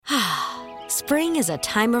Spring is a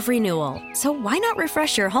time of renewal, so why not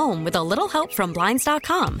refresh your home with a little help from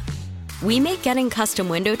Blinds.com? We make getting custom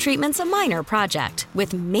window treatments a minor project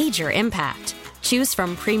with major impact. Choose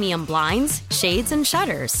from premium blinds, shades, and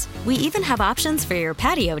shutters. We even have options for your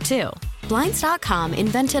patio, too. Blinds.com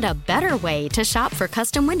invented a better way to shop for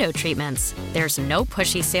custom window treatments. There's no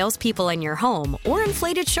pushy salespeople in your home or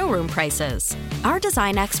inflated showroom prices. Our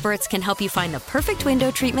design experts can help you find the perfect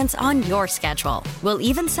window treatments on your schedule. We'll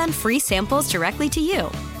even send free samples directly to you.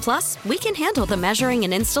 Plus, we can handle the measuring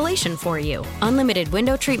and installation for you. Unlimited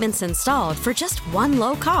window treatments installed for just one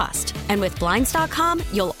low cost. And with Blinds.com,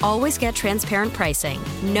 you'll always get transparent pricing.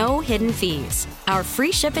 No hidden fees. Our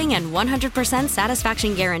free shipping and 100%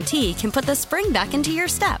 satisfaction guarantee can put the spring back into your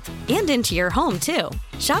step and into your home, too.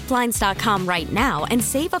 Shop Blinds.com right now and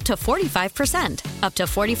save up to 45%. Up to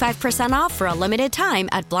 45% off for a limited time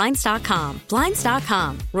at Blinds.com.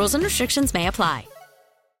 Blinds.com. Rules and restrictions may apply.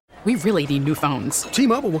 We really need new phones.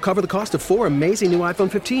 T-Mobile will cover the cost of 4 amazing new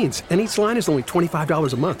iPhone 15s, and each line is only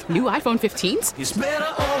 $25 a month. New iPhone 15s? It's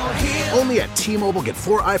better over here. Only at T-Mobile, get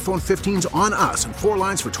 4 iPhone 15s on us and 4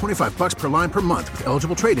 lines for $25 per line per month with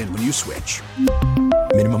eligible trade-in when you switch.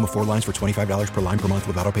 Minimum of 4 lines for $25 per line per month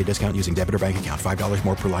with autopay discount using debit or bank account. $5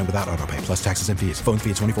 more per line without autopay, plus taxes and fees. Phone fee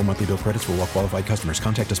at 24 monthly bill credits for well-qualified customers.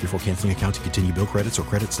 Contact us before canceling account to continue bill credits or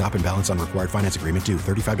credit stop and balance on required finance agreement due.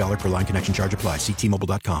 $35 per line connection charge applies. See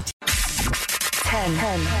T-Mobile.com.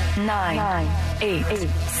 10, 9, 8,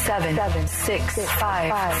 7, 6,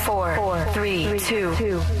 5, 4, 3,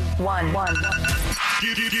 2, 1.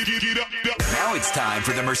 Now it's time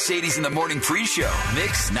for the Mercedes in the Morning pre-show.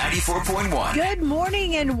 Mix 94.1. Good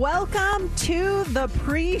morning and welcome to the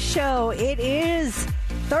pre-show. It is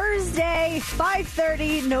Thursday,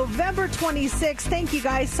 5:30, November 26th. Thank you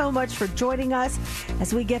guys so much for joining us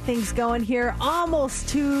as we get things going here, almost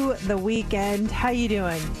to the weekend. How you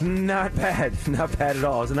doing? Not bad. Not bad at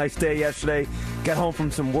all. It was a nice day yesterday. Got home from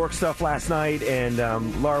some work stuff last night, and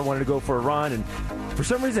Laura wanted to go for a run, and for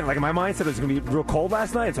some reason, like in my mind said it was going to be real cold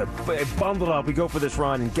last night, so I bundled up. We go for this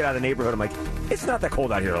run and get out of the neighborhood. I'm like, it's not that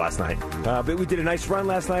cold out here last night. But we did a nice run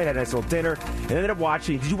last night, had a nice little dinner, and ended up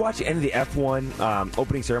watching. Did you watch the end of the F1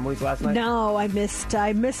 opening ceremonies last night? No, I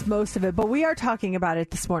missed most of it, but we are talking about it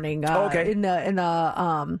this morning. Okay.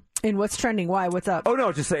 In what's trending. Why? What's up? Oh,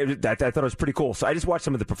 no, just that I thought it was pretty cool. So I just watched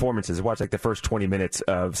some of the performances. I watched like the first 20 minutes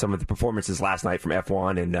of some of the performances last night from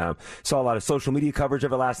F1 and saw a lot of social media coverage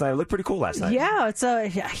of it last night. It looked pretty cool last night. Yeah, it's a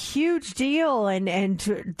huge deal, and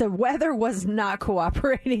the weather was not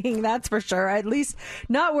cooperating, that's for sure. At least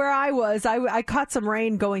not where I was. I caught some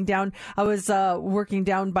rain going down. I was working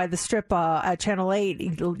down by the strip at Channel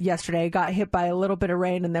 8 yesterday. I got hit by a little bit of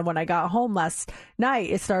rain, and then when I got home last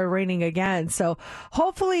night, it started raining again. So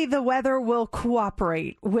hopefully the weather will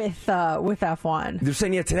cooperate with F1. They're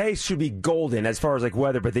saying, today should be golden as far as like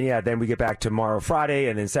weather, but then we get back tomorrow, Friday,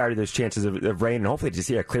 and then Saturday there's chances of rain, and hopefully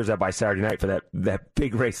it clears out by Saturday night for that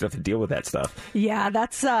big race to have to deal with that stuff. Yeah,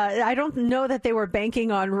 that's I don't know that they were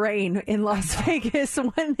banking on rain in Las Vegas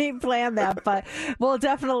when they planned that, but we'll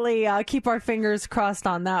definitely keep our fingers crossed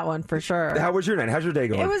on that one for sure. How was your night? How's your day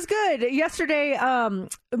going? It was good. Yesterday,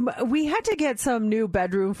 we had to get some new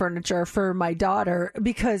bedroom furniture for my daughter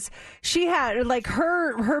because she had like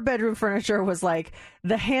her bedroom furniture was like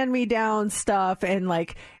the hand-me-down stuff, and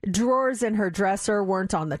like drawers in her dresser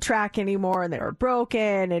weren't on the track anymore and they were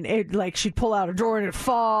broken, and it like she'd pull out a drawer and it'd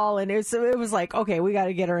fall, and it was like, okay, we got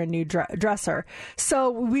to get her a new dresser. So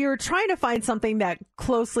we were trying to find something that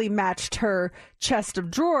closely matched her chest of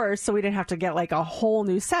drawers so we didn't have to get like a whole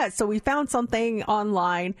new set. So we found something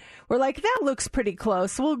online. We're like, that looks pretty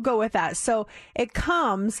close. We'll go with that. So it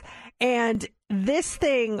comes, and this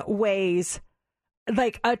thing weighs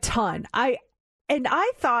like a ton. I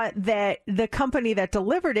thought that the company that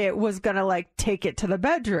delivered it was going to like take it to the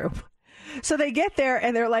bedroom. So they get there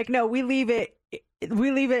and they're like, no, we leave it.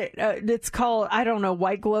 It's called, I don't know,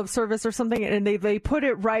 white glove service or something. And they put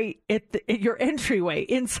it right at your entryway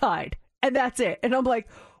inside. And that's it. And I'm like,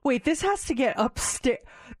 wait, this has to get upstairs.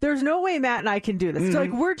 There's no way Matt and I can do this. Mm-hmm. So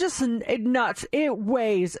like, we're just nuts. It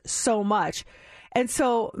weighs so much. And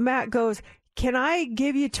so Matt goes, can I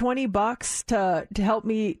give you $20 to help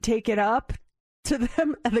me take it up to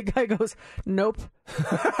them? And the guy goes, nope.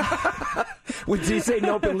 Did he say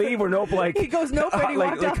nope and leave, or nope like he goes nope and he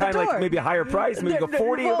walked out the door? Like maybe a higher price, maybe go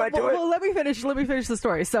 40 if I do it. Well, let me finish the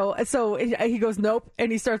story. So he goes nope,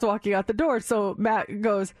 and he starts walking out the door. So Matt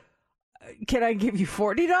goes, can I give you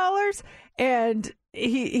 $40? And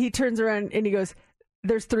he turns around and he goes,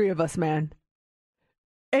 there's 3 of us, man.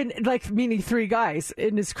 And like, meaning 3 guys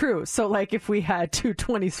in his crew. So like, if we had 2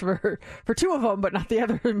 20s for 2 of them, but not the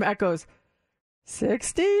other, Matt goes,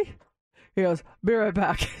 60? He goes, be right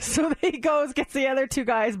back. So he goes, gets the other two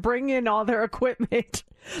guys, bring in all their equipment,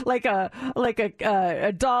 like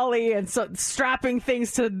a dolly and so strapping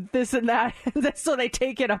things to this and that. So they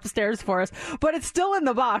take it upstairs for us, but it's still in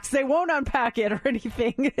the box. They won't unpack it or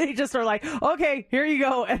anything. They just are like, okay, here you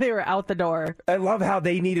go. And they were out the door. I love how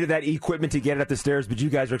they needed that equipment to get it up the stairs, but you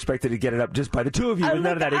guys are expected to get it up just by the two of you with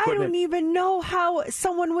none of that equipment. I don't even know how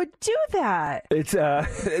someone would do that. It's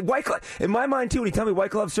white glove. In my mind, too, when you tell me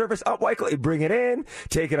white glove service, white glove, bring it in,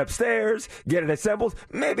 take it upstairs, get it assembled,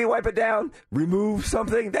 maybe wipe it down, remove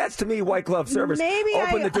something. That's, to me, white glove service. Maybe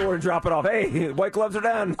open the door and drop it off. Hey, white gloves are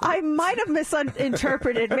done. I might have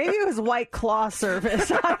misinterpreted. Maybe it was white claw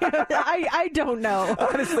service. I don't know.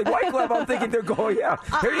 Honestly, white glove, I'm thinking they're going, yeah,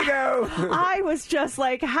 here you go. I was just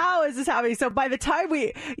like, how is this happening? So by the time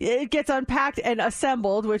it gets unpacked and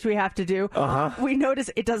assembled, which we have to do, we notice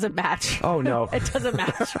it doesn't match. Oh, no. It doesn't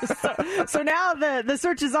match. So now the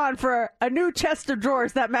search is on for a new chest of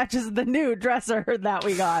drawers that matches the new dresser that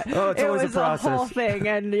we got. Oh, it's always a process. It was a whole thing.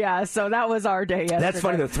 And yeah, so that was our day yesterday. That's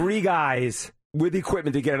funny, though. 3 guys with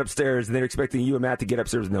equipment to get it upstairs, and they're expecting you and Matt to get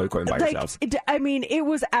upstairs with no equipment by yourselves. It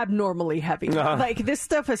was abnormally heavy. Like, this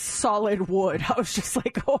stuff is solid wood. I was just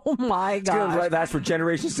like, oh my gosh. It's going to last for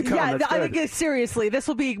generations to come. Yeah, I think seriously, this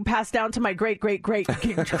will be passed down to my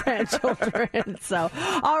great-great-great-grandchildren. So,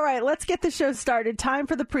 all right, let's get the show started. Time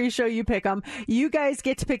for the pre-show. You pick them. You guys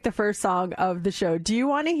get to pick the first song of the show. Do you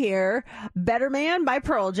want to hear Better Man by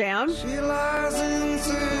Pearl Jam? She lies and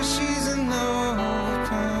says she's in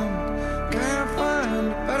overtime. Can't find a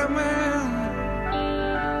better man.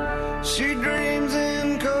 She dreams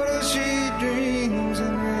in color, she dreams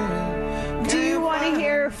in red. Do you want to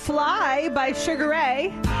hear Fly by Sugar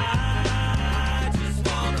Ray? I just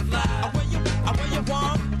wanna fly where you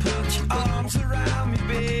want. Put your arms around me,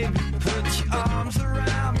 baby. Put your arms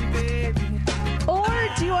around me, baby. Or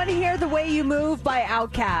do you want to hear The Way You Move by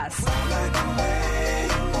Outkast?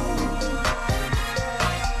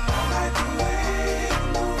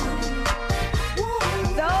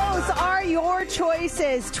 Your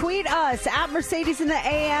choices. Tweet us at Mercedes in the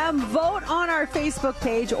AM. Vote on our Facebook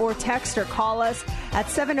page or text or call us at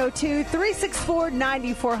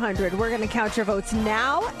 702-364-9400. We're going to count your votes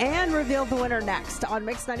now and reveal the winner next on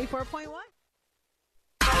Mix 94.1.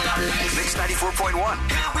 Mix 94.1.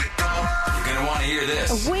 You're going to want to hear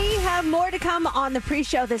this. We have more to come on the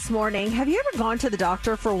pre-show this morning. Have you ever gone to the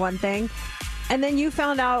doctor for one thing and then you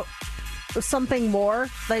found out something more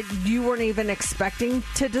that you weren't even expecting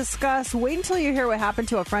to discuss? Wait until you hear what happened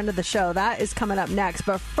to a friend of the show. That is coming up next.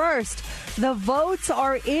 But first, the votes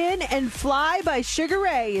are in, and Fly by Sugar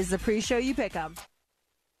Ray is the pre-show. You pick them.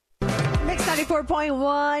 Mix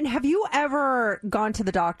 94.1. Have you ever gone to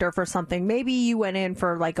the doctor for something? Maybe you went in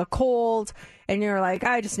for like a cold and you're like,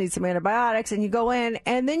 I just need some antibiotics, and you go in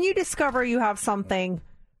and then you discover you have something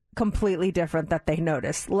completely different that they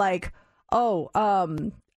noticed. Like,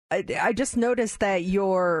 I just noticed that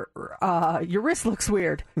your wrist looks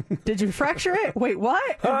weird. Did you fracture it? Wait, what?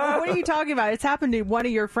 What are you talking about? It's happened to one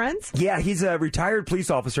of your friends? Yeah, he's a retired police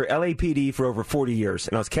officer, LAPD, for over 40 years.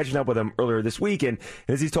 And I was catching up with him earlier this week. And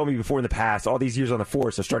as he's told me before in the past, all these years on the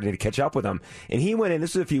force are starting to catch up with him. And he went in,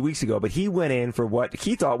 this was a few weeks ago, but he went in for what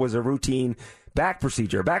he thought was a routine back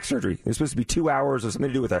procedure, a back surgery. It was supposed to be 2 hours or something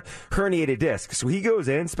to do with a herniated disc. So he goes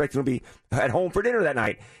in, expecting to be at home for dinner that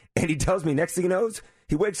night. And he tells me, next thing he knows,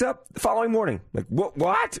 he wakes up the following morning. Like,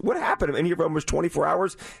 what? What happened? And he for almost 24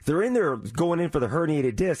 hours. They're in there going in for the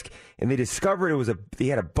herniated disc, and they discovered he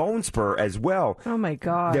had a bone spur as well. Oh, my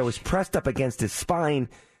gosh. That was pressed up against his spine.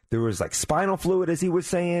 There was like spinal fluid, as he was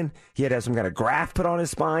saying. He had to have some kind of graft put on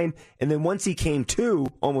his spine. And then once he came to,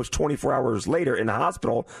 almost 24 hours later in the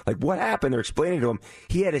hospital, like, what happened? They're explaining to him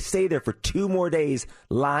he had to stay there for 2 more days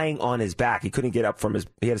lying on his back. He couldn't get up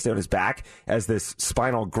he had to stay on his back as this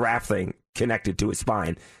spinal graft thing connected to his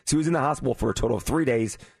spine. So he was in the hospital for a total of 3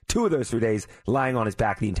 days. 2 of those 3 days lying on his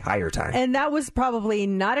back the entire time. And that was probably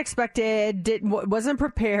not expected, wasn't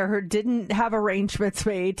prepared, didn't have arrangements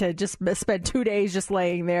made to just spend 2 days just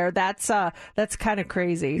laying there. That's kind of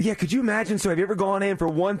crazy. Yeah, could you imagine? So have you ever gone in for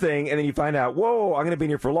one thing and then you find out, whoa, I'm going to be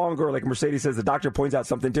in here for longer? Like Mercedes says, the doctor points out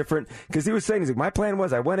something different. Because he was saying, he's like, my plan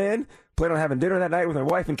was I went in, planned on having dinner that night with my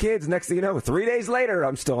wife and kids. Next thing you know, 3 days later,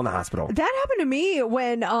 I'm still in the hospital. That happened to me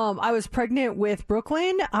when I was pregnant with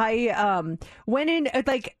Brooklyn. I went in,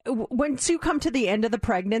 like, once you come to the end of the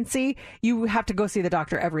pregnancy, you have to go see the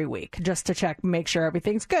doctor every week just to make sure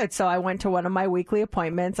everything's good. So I went to one of my weekly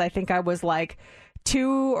appointments. I think I was like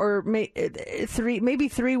 2 or maybe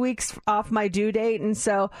 3 weeks off my due date. And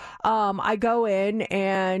so I go in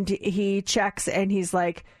and he checks and he's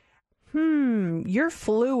like, your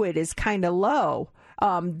fluid is kind of low.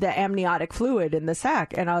 the amniotic fluid in the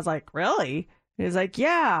sac. And I was like, really? He's like,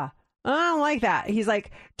 yeah. I don't like that. He's like,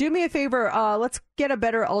 do me a favor. Let's get a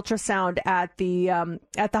better ultrasound at the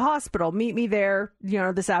hospital. Meet me there,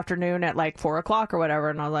 this afternoon at like 4:00 or whatever.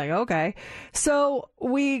 And I was like, okay. So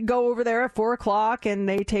we go over there at 4:00 and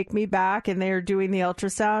they take me back and they're doing the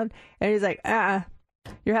ultrasound. And he's like,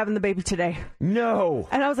 you're having the baby today. No.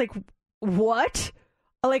 And I was like, what?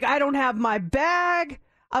 Like, I don't have my bag.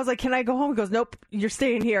 I was like, can I go home? He goes, nope, you're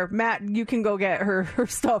staying here. Matt, you can go get her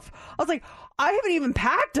stuff. I was like, I haven't even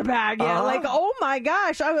packed a bag yet. Like, oh my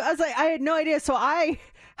gosh. I was like, I had no idea. So I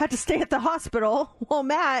had to stay at the hospital while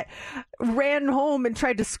Matt ran home and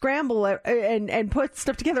tried to scramble it and put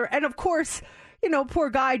stuff together. And of course, poor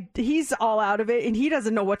guy, he's all out of it and he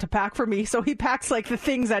doesn't know what to pack for me. So he packs like the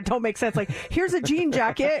things that don't make sense. Like, here's a jean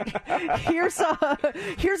jacket. Here's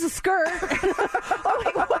a skirt. I'm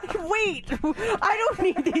like, what? Wait, I don't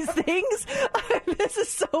need these things. This is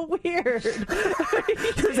so weird.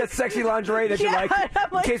 Here's that sexy lingerie that you like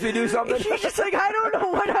in case we do something. He's just like, I don't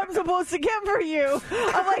know what I'm supposed to get for you.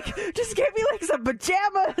 I'm like, just get me like some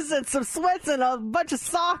pajamas and some sweats and a bunch of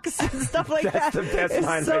socks and stuff like That's that. the best it's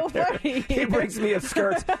line so right there. funny. He brings me a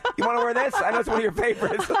skirt. You want to wear this? I know it's one of your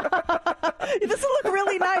favorites. This will look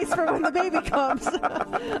really nice for when the baby comes.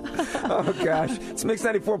 Oh, gosh. It's Mix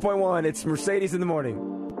 94.1. It's Mercedes in the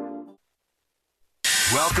Morning.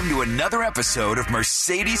 Welcome to another episode of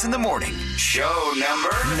Mercedes in the Morning, show number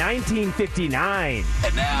 1959.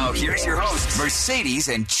 And now, here's your host, Mercedes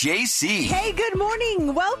and JC. Hey, good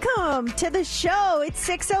morning. Welcome to the show. It's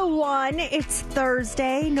 6:01. It's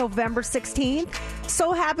Thursday, November 16th.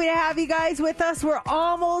 So happy to have you guys with us. We're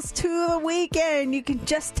almost to the weekend. You can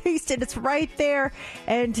just taste it. It's right there.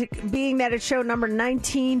 And being that it's show number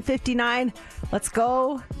 1959, let's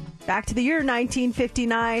go back to the year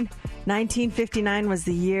 1959. 1959 was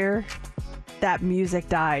the year that music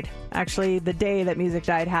died. Actually, the day that music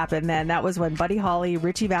died happened then. That was when Buddy Holly,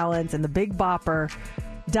 Richie Valens, and the Big Bopper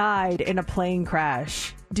died in a plane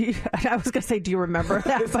crash. I was going to say, do you remember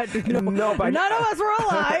that? But no, but none of us were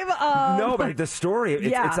alive. No, but the story,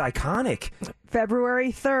 it's iconic.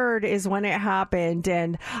 February 3rd is when it happened.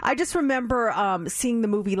 And I just remember seeing the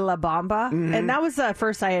movie La Bamba. Mm-hmm. And that was the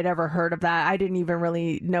first I had ever heard of that. I didn't even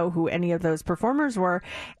really know who any of those performers were.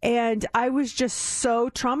 And I was just so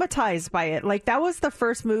traumatized by it. Like, that was the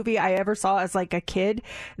first movie I ever saw as like a kid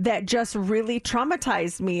that just really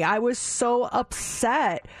traumatized me. I was so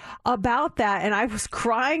upset about that. And I was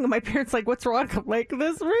crying. And my parents like, what's wrong? I'm like,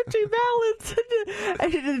 this Richie Valens.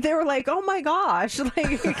 And they were like, oh my gosh,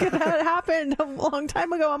 like that happened a long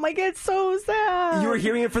time ago. I'm like, it's so sad. You were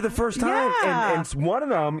hearing it for the first time. Yeah. And one of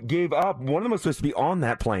them gave up. One of them was supposed to be on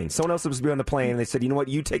that plane. Someone else was supposed to be on the plane. And they said, you know what?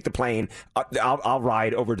 You take the plane. I'll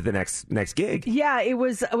ride over to the next gig. Yeah, it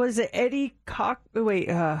was it Eddie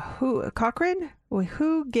Cochran?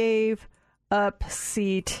 Who gave up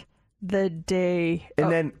seat the day?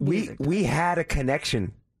 And then we had a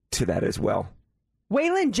connection to that as well.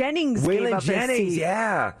 Waylon Jennings gave up his seat.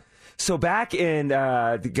 Yeah. So back in,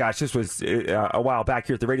 this was a while back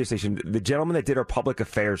here at the radio station, the gentleman that did our public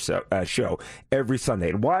affairs show every Sunday.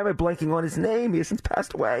 And why am I blanking on his name? He has since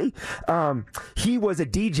passed away. He was a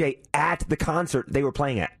DJ at the concert they were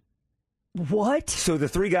playing at. What? So the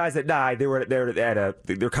three guys that died, they were at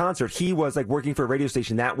their concert. He was like working for a radio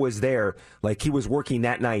station that was there. Like he was working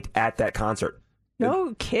that night at that concert.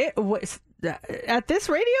 No kid. At this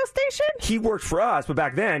radio station? He worked for us, but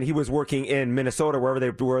back then he was working in Minnesota, wherever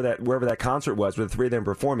that concert was, where the three of them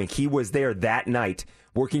were performing. He was there that night,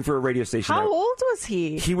 working for a radio station. How old was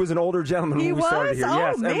he? He was an older gentleman when we started here. Oh,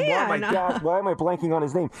 yes. Man. And why am I blanking on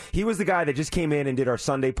his name? He was the guy that just came in and did our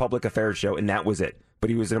Sunday public affairs show, and that was it. But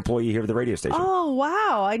he was an employee here at the radio station. Oh,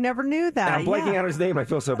 wow. I never knew that. And I'm blanking on his name. I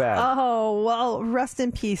feel so bad. Oh, well, rest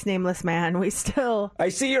in peace, nameless man. I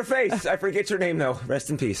see your face. I forget your name, though. Rest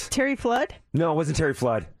in peace. Terry Flood? No, it wasn't Terry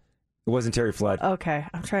Flood. Okay.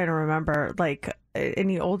 I'm trying to remember, like,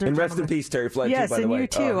 any older And rest in peace, Terry Flood, yes, too, by the way.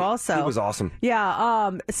 Yes, and you, too, also. He was awesome.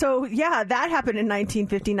 Yeah. So, yeah, that happened in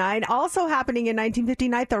 1959. Also happening in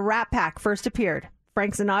 1959, the Rat Pack first appeared.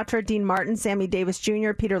 Frank Sinatra, Dean Martin, Sammy Davis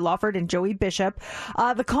Jr., Peter Lawford, and Joey Bishop.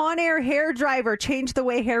 The Conair hairdryer changed the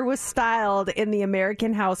way hair was styled in the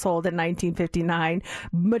American household in 1959.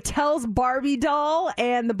 Mattel's Barbie doll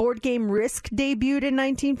and the board game Risk debuted in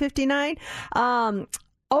 1959.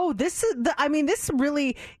 This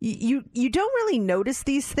really, you don't really notice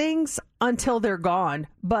these things until they're gone.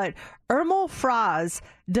 But Ermal Fraz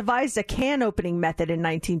devised a can opening method in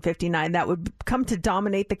 1959 that would come to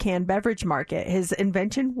dominate the canned beverage market. His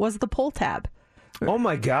invention was the pull tab. Oh,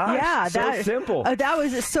 my gosh. Yeah. So simple. That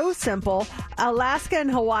was so simple. Alaska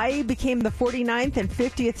and Hawaii became the 49th and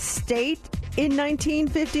 50th state in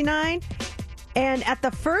 1959. And at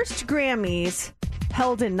the first Grammys,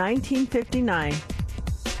 held in 1959,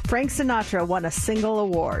 Frank Sinatra won a single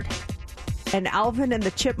award. And Alvin and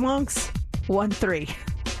the Chipmunks won 3.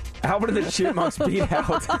 Alvin and the Chipmunks beat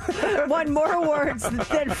out. Won more awards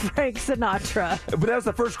than Frank Sinatra. But that was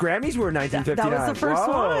the first Grammys were in 1959. That was the first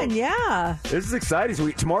one, yeah. This is exciting. So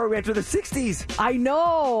tomorrow we enter the 60s. I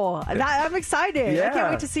know. I'm excited. Yeah. I can't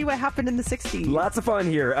wait to see what happened in the 60s. Lots of fun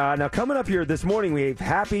here. Now, coming up here this morning, we have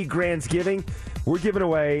Happy Grandsgiving. We're giving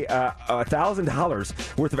away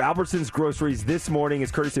 $1,000 worth of Albertsons groceries this morning.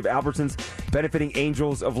 It's courtesy of Albertsons, benefiting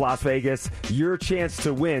Angels of Las Vegas. Your chance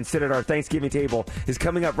to win, sit at our Thanksgiving table, is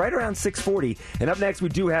coming up right around 6:40. And up next, we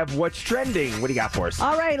do have What's Trending. What do you got for us?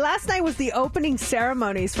 All right. Last night was the opening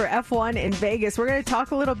ceremonies for F1 in Vegas. We're going to talk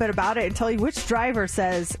a little bit about it and tell you which driver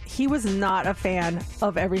says he was not a fan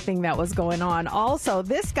of everything that was going on. Also,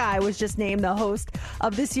 this guy was just named the host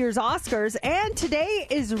of this year's Oscars. And today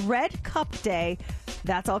is Red Cup Day.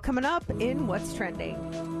 That's all coming up in What's Trending.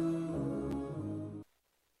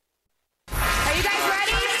 Are you guys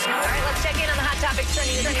ready? All right, let's check in on the hot topics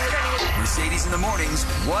trending. Mercedes in the mornings.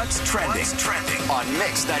 What's trending? On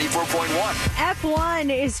Mix 94.1. F1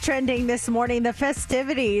 is trending this morning. The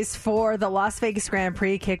festivities for the Las Vegas Grand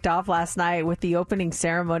Prix kicked off last night with the opening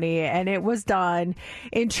ceremony, and it was done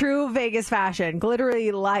in true Vegas fashion.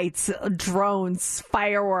 Glittery lights, drones,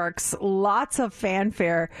 fireworks, lots of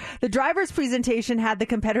fanfare. The driver's presentation had the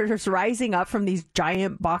competitors rising up from these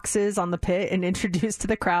giant boxes on the pit and introduced to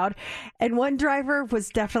the crowd. And one driver was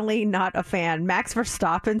definitely not a fan. Max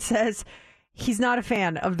Verstappen says he's not a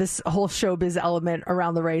fan of this whole showbiz element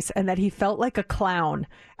around the race and that he felt like a clown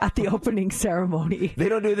at the opening ceremony. They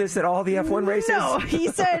don't do this at all the F1 races? No, he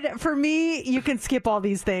said, for me, you can skip all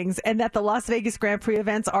these things, and that the Las Vegas Grand Prix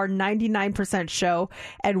events are 99% show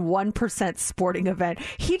and 1% sporting event.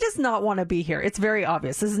 He does not want to be here. It's very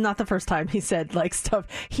obvious. This is not the first time he said like stuff.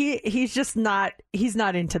 He's just not, he's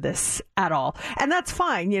not into this at all. And that's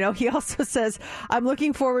fine. You know, he also says, I'm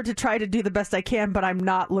looking forward to try to do the best I can, but I'm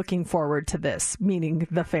not looking forward to this, meaning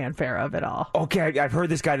the fanfare of it all. Okay, I've heard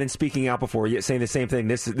this guy then speaking out before, yet saying the same thing.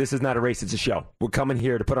 This is not a race, it's a show. We're coming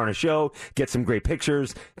here to put on a show, get some great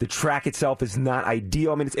pictures. The track itself is not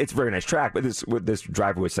ideal. I mean, it's a very nice track, but this is what this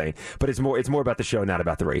driver was saying. But it's more about the show, not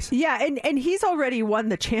about the race. Yeah, and he's already won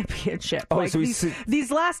the championship. Oh, like so these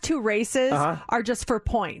last two races are just for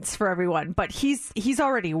points for everyone, but he's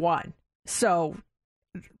already won. So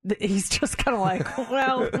he's just kind of like,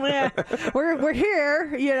 well, we're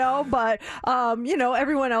here, you know, but you know,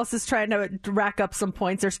 everyone else is trying to rack up some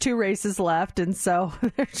points. There's 2 races left, and so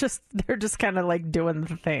they're just kind of like doing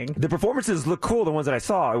the thing. The performances look cool. The ones that I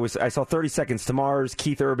saw, I saw 30 Seconds to Mars,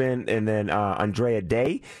 Keith Urban, and then Andrea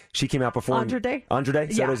Day. She came out performing. Andrea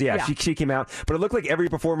Day? So yeah. She came out, but it looked like every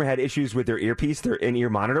performer had issues with their earpiece, their in-ear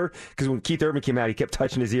monitor, because when Keith Urban came out, he kept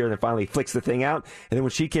touching his ear, and then finally flicks the thing out. And then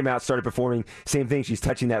when she came out, started performing, same thing. She's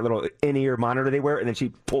touching that little in-ear monitor they wear, and then she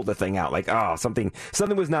pulled the thing out. Like, something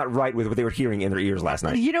was not right with what they were hearing in their ears last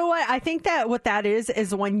night. You know what? I think that what that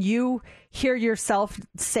is when you hear yourself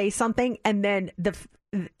say something, and then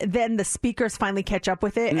the speakers finally catch up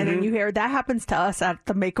with it, and then you hear. That happens to us at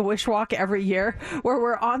the Make-A-Wish Walk every year, where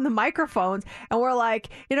we're on the microphones and we're like,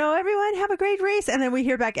 you know, everyone have a great race, and then we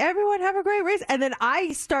hear back, everyone have a great race, and then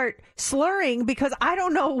I start slurring because I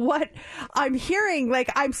don't know what I'm hearing.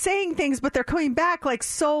 Like, I'm saying things, but they're coming back like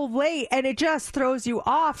so late, and it just throws you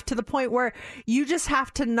off to the point where you just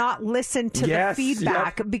have to not listen to the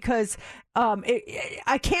feedback because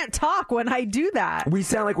I can't talk when I do that. We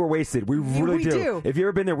sound like we're wasted. We really do. If you've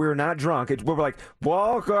ever been there, we were not drunk. We're like,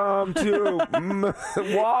 welcome to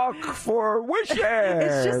Walk for Wishes.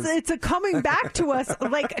 It's a coming back to us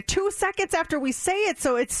like 2 seconds after we say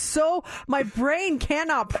it. So my brain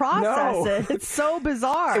cannot process it. It's so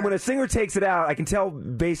bizarre. And when a singer takes it out, I can tell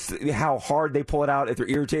based how hard they pull it out, if they're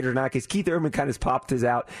irritated or not, because Keith Urban kind of popped his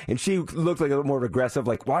out, and she looked like a little more aggressive,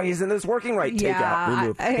 like, why isn't this working right? Take out,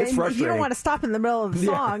 remove. It's frustrating. You don't want to stop in the middle of the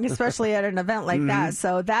song, especially at an event like that.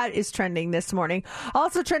 So that is trending this morning.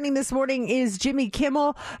 Also trending this morning is Jimmy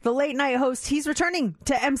Kimmel, the late night host. He's returning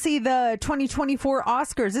to MC the 2024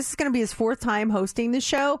 Oscars. This is going to be his 4th time hosting the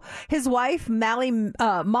show. His wife, Molly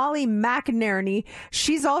McNerney,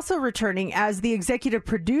 she's also returning as the executive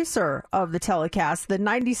producer of the telecast. The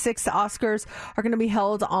 96th Oscars are going to be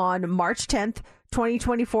held on March 10th,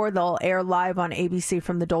 2024. They'll air live on ABC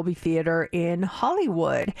from the Dolby Theater in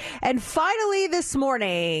Hollywood. And finally this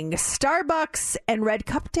morning, Starbucks and Red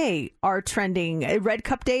Cup Day are trending. Red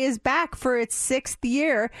Cup Day is back for its 6th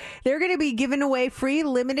year. They're going to be giving away free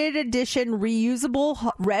limited edition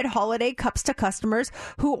reusable red holiday cups to customers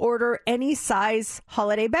who order any size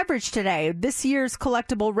holiday beverage today. This year's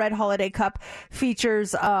collectible red holiday cup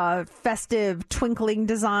features a festive twinkling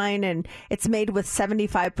design, and it's made with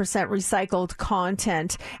 75% recycled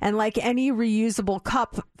content. And like any reusable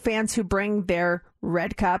cup, fans who bring their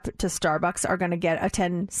red cup to Starbucks are going to get a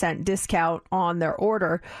 10-cent discount on their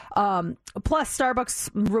order. Plus,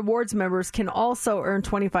 Starbucks rewards members can also earn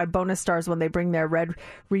 25 bonus stars when they bring their red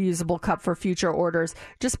reusable cup for future orders.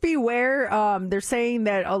 Just beware. They're saying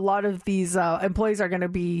that a lot of these employees are going to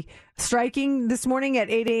be striking this morning at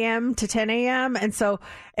 8 a.m. to 10 a.m. And so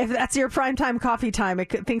if that's your primetime coffee time,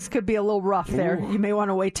 things could be a little rough there. Ooh. You may want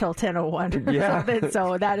to wait till 10:01 or something.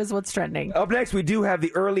 So that is what's trending. Up next, we do have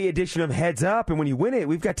the early edition of Heads Up. And when you win it,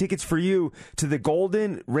 we've got tickets for you to the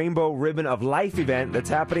Golden Rainbow Ribbon of Life event that's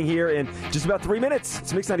happening here in just about 3 minutes.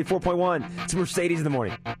 It's Mix 94.1. It's Mercedes in the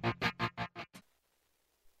morning.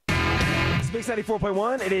 Mix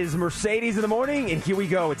 94.1. It is Mercedes in the morning, and here we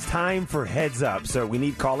go. It's time for Heads Up. So we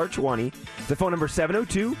need caller 20. The phone number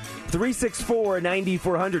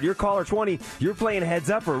 702-364-9400. You're caller 20. You're playing Heads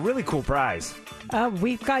Up for a really cool prize.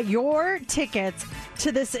 We've got your tickets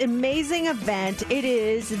to this amazing event. It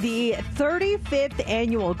is the 35th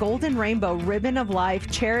annual Golden Rainbow Ribbon of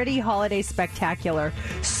Life Charity Holiday Spectacular.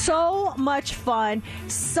 So much fun.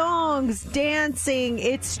 Songs, dancing.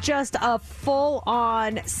 It's just a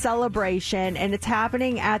full-on celebration, and it's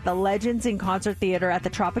happening at the Legends in Concert Theater at the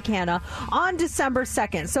Tropicana on December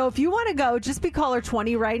 2nd. So if you want to go, just be caller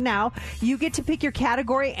 20 right now. You get to pick your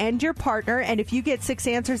category and your partner, and if you get 6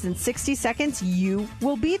 answers in 60 seconds, you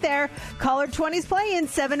will be there. Caller 20's playing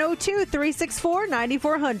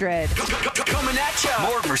 702-364-9400. Coming at you.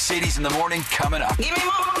 More Mercedes in the morning coming up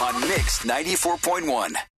on Mix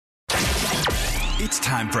 94.1. It's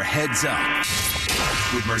time for Heads Up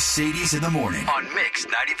with Mercedes in the morning on Mix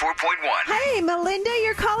 94.1. Hey, Melinda,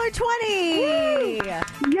 you're caller 20. Woo!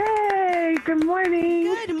 Yay! Good morning.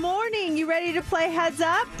 Good morning. You ready to play Heads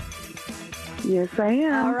Up? Yes, I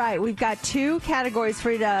am. All right. We've got 2 categories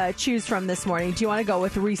for you to choose from this morning. Do you want to go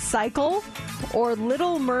with recycle or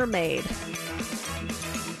Little Mermaid?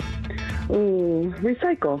 Ooh,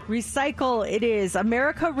 recycle. Recycle it is.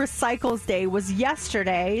 America Recycles Day was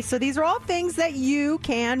yesterday. So these are all things that you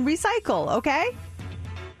can recycle, okay?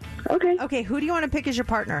 Okay. Okay, who do you want to pick as your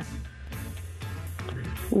partner?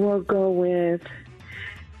 We'll go with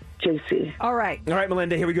JC. All right. All right,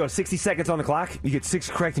 Melinda, here we go. 60 seconds on the clock. You get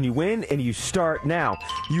 6 correct and you win, and you start now.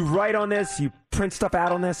 You write on this. You print stuff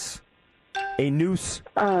out on this. A noose.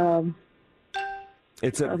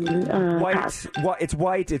 It's a white. Pass. It's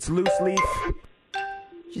white. It's loose leaf.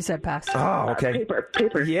 She said pass. Oh, okay.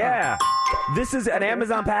 Paper. Yeah. This is an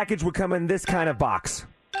Amazon package would come in this kind of box.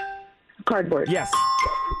 Cardboard. Yes.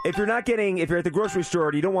 If you're at the grocery store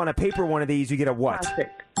and you don't want a paper one of these, you get a what?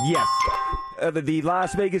 Plastic. Yes. The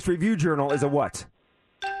Las Vegas Review Journal is a what?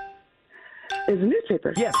 Is a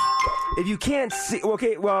newspaper. Yes. If you can't see,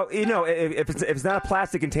 okay, well, if it's not a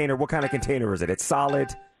plastic container, what kind of container is it? It's solid.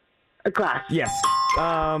 A glass. Yes.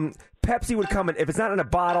 Pepsi would come in if it's not in a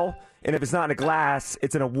bottle, and if it's not in a glass,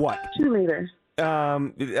 it's in a what? 2 liter.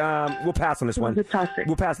 We'll pass on this one. It's plastic.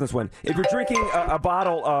 We'll pass on this one. If you're drinking a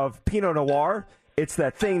bottle of Pinot Noir, it's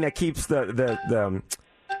that thing that keeps the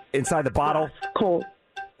inside the bottle cold.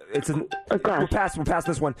 It's a glass. We'll pass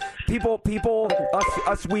this one. People,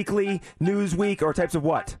 Us Weekly, Newsweek, or types of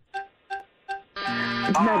what?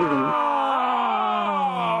 Magazine.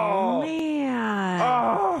 Oh, man.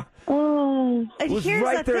 Oh. And was here's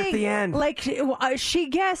right the there thing. at the end. Like, she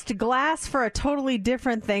guessed glass for a totally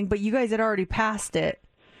different thing, but you guys had already passed it.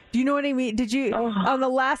 Do you know what I mean? Did you on the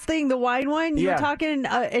last thing, the wine one? You were talking,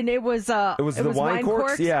 and it was the wine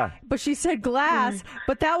corks. Yeah, but she said glass,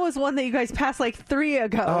 but that was one that you guys passed like 3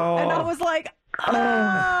 ago, and I was like,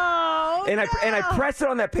 and I pressed it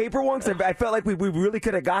on that paper one because I felt like we really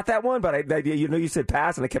could have got that one, but you said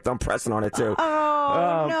pass, and I kept on pressing on it too.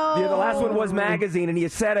 Oh no! Yeah, the last one was magazine, and you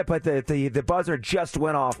said it, but the buzzer just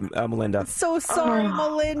went off, Melinda. So sorry,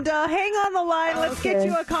 Melinda. Hang on the line. Let's get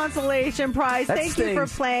you a consolation prize. Thank you for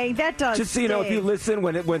playing. That does. Just so you know, if you listen,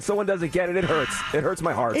 when someone doesn't get it, it hurts. It hurts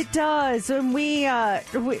my heart. It does, and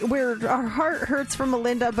our heart hurts for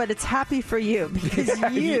Melinda, but it's happy for you because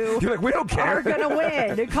you're like, we don't care. Are gonna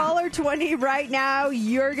win. Caller 20 right now.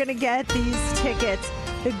 You're gonna get these tickets.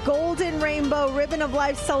 The Golden Rainbow Ribbon of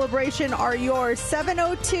Life celebration are yours.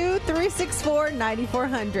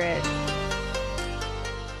 702-364-9400.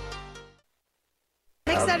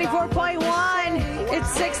 Mix 94.1.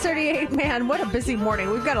 It's 6:38. Man, what a busy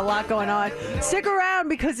morning. We've got a lot going on. Stick around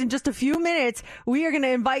because in just a few minutes, we are going to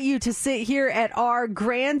invite you to sit here at our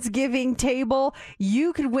Grandsgiving table.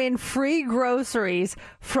 You could win free groceries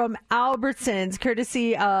from Albertsons,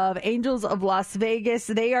 courtesy of Angels of Las Vegas.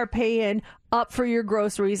 They are paying up for your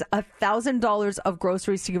groceries, $1,000 of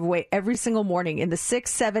groceries to give away every single morning in the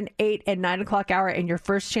 6, 7, 8, and 9 o'clock hour. And your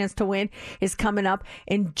first chance to win is coming up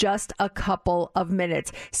in just a couple of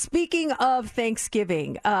minutes. Speaking of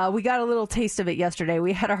Thanksgiving, we got a little taste of it yesterday.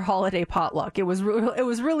 We had our holiday potluck. It was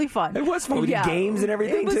really fun. It was fun. We did games and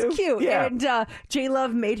everything, too. It too. was cute. Yeah. And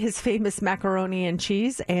J-Love made his famous macaroni and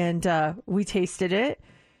cheese, and we tasted it.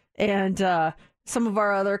 And some of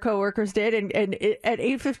our other coworkers did, and at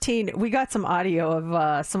 8:15 we got some audio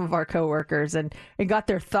of some of our coworkers and got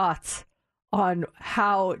their thoughts on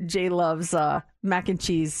how J-Love's mac and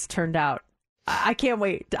cheese turned out. I can't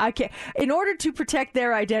wait. In order to protect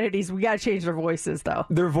their identities, we got to change their voices, though.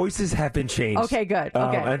 Their voices have been changed. Okay, good.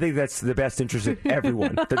 Okay. I think that's the best interest of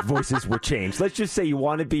everyone, that voices were changed. Let's just say you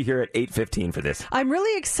want to be here at 8:15 for this. I'm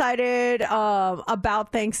really excited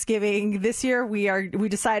about Thanksgiving. This year, we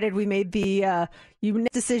made the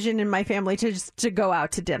decision in my family to go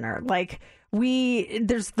out to dinner. Like,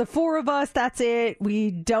 there's the four of us, that's it.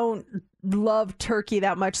 We don't love turkey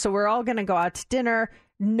that much, so we're all going to go out to dinner.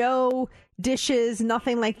 No dishes,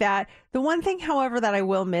 nothing like that. The one thing, however, that I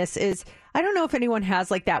will miss is, I don't know if anyone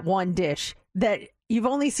has like that one dish that you've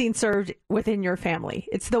only seen served within your family.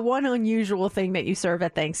 It's the one unusual thing that you serve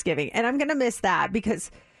at Thanksgiving. And I'm going to miss that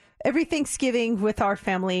because every Thanksgiving with our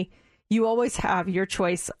family, you always have your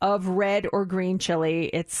choice of red or green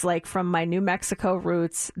chili. It's like from my New Mexico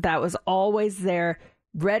roots, that was always there.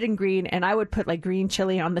 Red and green, and I would put like green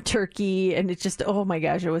chili on the turkey, and it's just, oh my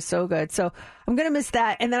gosh, it was so good. So I'm going to miss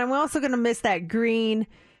that. And then I'm also going to miss that green,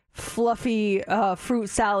 fluffy fruit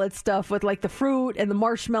salad stuff with like the fruit and the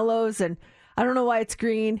marshmallows. And I don't know why it's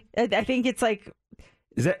green. I think it's like...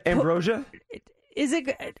 Is that ambrosia? Is it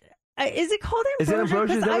called ambrosia? Is it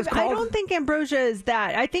ambrosia? Is that what it's called? I don't think ambrosia is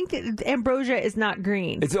that. I think ambrosia is not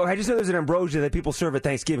green. I just know there's an ambrosia that people serve at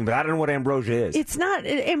Thanksgiving, but I don't know what ambrosia is. It's not.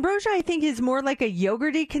 Ambrosia, I think, is more like a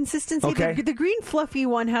yogurty consistency. Okay. The green fluffy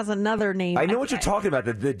one has another name. I know what you're talking about,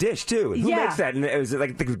 the dish, too. Who makes that? And is it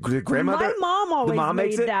like the grandmother? My mom always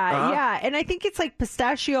makes made it? that. Uh-huh. Yeah, and I think it's like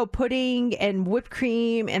pistachio pudding and whipped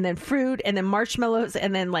cream and then fruit and then marshmallows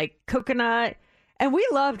and then like coconut. And we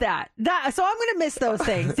love that. So I'm going to miss those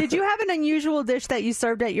things. Did you have an unusual dish that you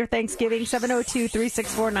served at your Thanksgiving?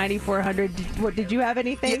 702-364-9400. Did you have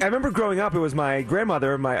anything? Yeah, I remember growing up, it was my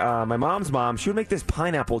grandmother, my mom's mom. She would make this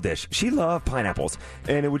pineapple dish. She loved pineapples.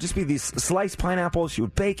 And it would just be these sliced pineapples. She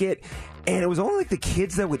would bake it. And it was only like the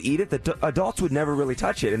kids that would eat it. The adults would never really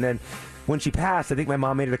touch it. And then when she passed, I think my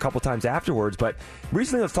mom made it a couple times afterwards. But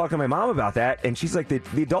recently I was talking to my mom about that. And she's like,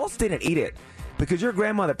 the adults didn't eat it. Because your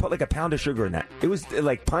grandmother put like a pound of sugar in that. It was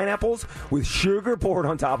like pineapples with sugar poured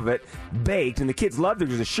on top of it, baked, and the kids loved it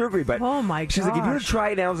because it was sugary. But oh my gosh. She's like, if you were to try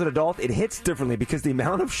it now as an adult, it hits differently because the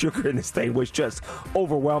amount of sugar in this thing was just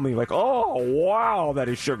overwhelming. Like, oh, wow, that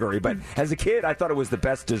is sugary. But as a kid, I thought it was the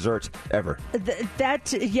best dessert ever.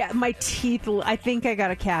 My teeth, I think I got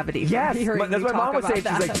a cavity. Yes, that's what my mom would say. She's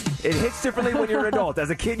That. like, it hits differently when you're an adult. As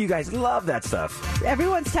a kid, you guys love that stuff.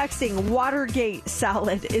 Everyone's texting, Watergate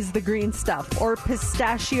salad is the green stuff, or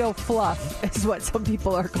pistachio fluff is what some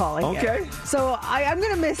people are calling it. Okay. So I'm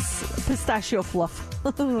going to miss pistachio fluff.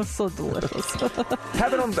 So delicious.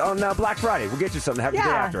 Have it on Black Friday. We'll get you something to have the day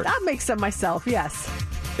after. I'll make some myself, yes.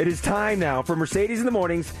 It is time now for Mercedes in the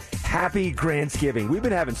Mornings. Happy Grandsgiving. We've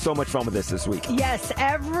been having so much fun with this week. Yes,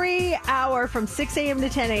 every hour from 6 a.m. to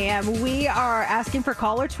 10 a.m., we are asking for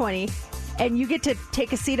caller 20, and you get to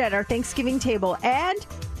take a seat at our Thanksgiving table and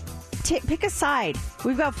pick a side.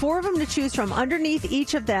 We've got 4 of them to choose from. Underneath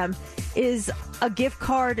each of them is a gift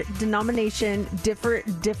card denomination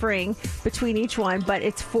differing between each one, but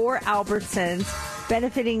it's for Albertsons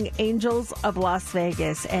benefiting Angels of Las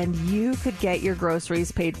Vegas, and you could get your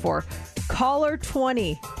groceries paid for. Caller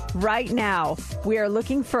 20 right now. We are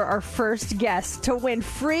looking for our first guest to win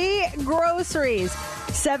free groceries.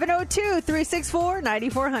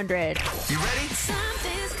 702-364-9400. You ready?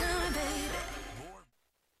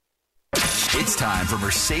 It's time for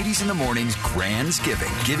Mercedes in the Morning's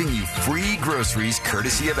Grandsgiving, giving you free groceries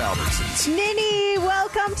courtesy of Albertsons. Nini,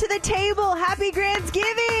 welcome to the table. Happy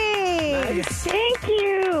Grandsgiving. Nice. Thank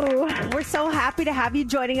you. We're so happy to have you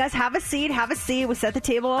joining us. Have a seat. We set the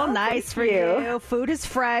table all nice for you. Food is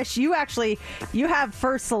fresh. You have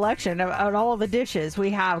first selection on all the dishes.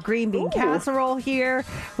 We have green bean casserole here.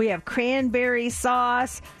 We have cranberry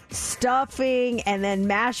sauce, stuffing, and then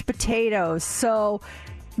mashed potatoes. So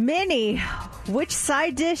Minnie, which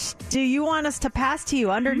side dish do you want us to pass to you?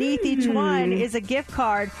 Underneath each one is a gift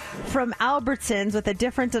card from Albertsons with a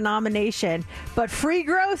different denomination, but free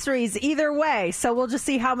groceries either way. So we'll just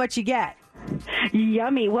see how much you get.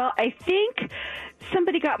 Yummy. Well, I think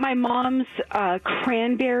somebody got my mom's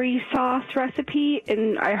cranberry sauce recipe,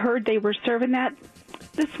 and I heard they were serving that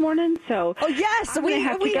this morning. So yes, we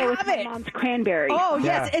have to go with my mom's cranberry. Oh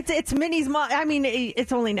yes, it's Minnie's mom. I mean,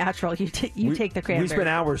 it's only natural. You take the cranberry. We spent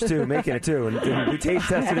hours too making it too, and we taste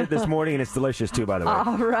tested it this morning, and it's delicious too. By the way.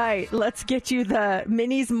 All right, let's get you the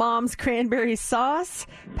Minnie's mom's cranberry sauce.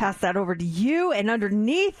 Pass that over to you, and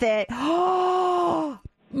underneath it,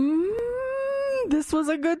 this was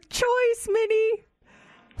a good choice, Minnie.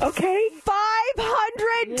 Okay,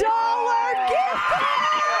 $500 gift card.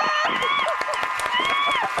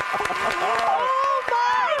 Oh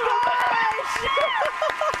my gosh!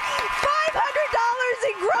 $500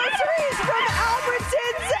 in groceries from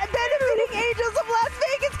Albertsons, benefiting Angels of Las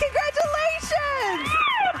Vegas. Congratulations!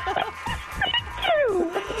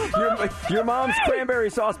 Your mom's cranberry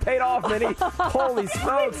sauce paid off, Minnie. Holy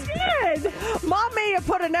smokes! Mom may have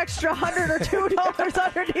put an extra $100 or $2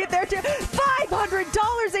 underneath there too.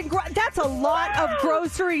 $500 in that's a lot of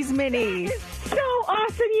groceries, Minnie. So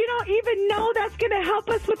awesome. You don't even know that's going to help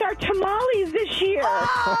us with our tamales this year.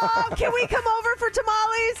 Oh, can we come over for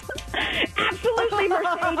tamales? Absolutely,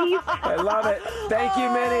 Mercedes. I love it. Thank you,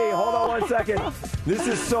 Minnie. Hold on one second. This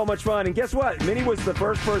is so much fun. And guess what? Minnie was the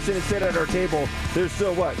first person to sit at our table. There's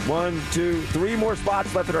still, 1, 2, 3 more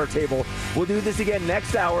spots left at our table. We'll do this again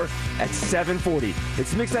next hour at 7:40.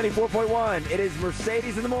 It's Mix 94.1. It is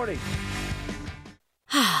Mercedes in the Morning.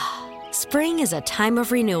 Spring is a time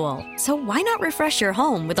of renewal, so why not refresh your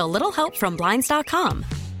home with a little help from Blinds.com?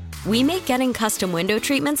 We make getting custom window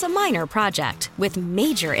treatments a minor project with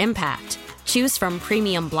major impact. Choose from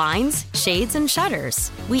premium blinds, shades, and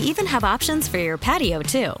shutters. We even have options for your patio,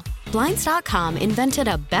 too. Blinds.com invented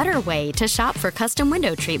a better way to shop for custom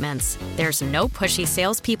window treatments. There's no pushy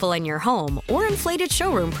salespeople in your home or inflated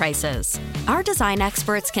showroom prices. Our design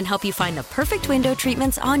experts can help you find the perfect window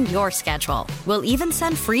treatments on your schedule. We'll even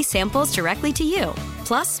send free samples directly to you.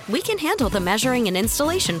 Plus, we can handle the measuring and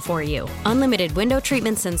installation for you. Unlimited window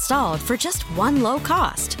treatments installed for just one low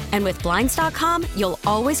cost. And with Blinds.com, you'll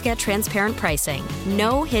always get transparent pricing.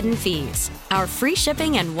 No hidden fees. Our free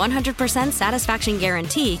shipping and 100% satisfaction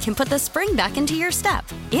guarantee can put the spring back into your step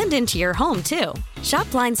and into your home, too. Shop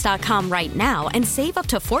Blinds.com right now and save up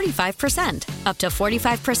to 45%. Up to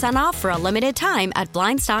 45% off for a limited time at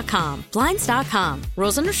Blinds.com. Blinds.com.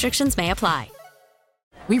 Rules and restrictions may apply.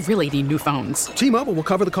 We really need new phones. T-Mobile will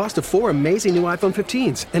cover the cost of 4 amazing new iPhone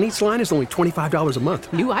 15s, and each line is only $25 a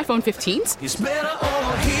month. New iPhone 15s? It's better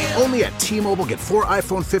over here. Only at T-Mobile, get 4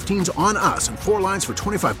 iPhone 15s on us and 4 lines for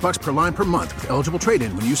 $25 per line per month with eligible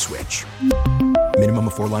trade-in when you switch. Minimum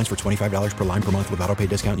of 4 lines for $25 per line per month with autopay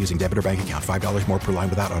discount using debit or bank account. $5 more per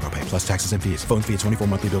line without autopay, plus taxes and fees. Phone fee at 24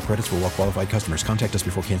 monthly bill credits for well-qualified customers. Contact us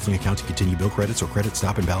before canceling account to continue bill credits or credit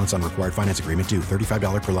stop and balance on required finance agreement due.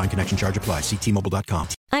 $35 per line connection charge applies. See T-Mobile.com.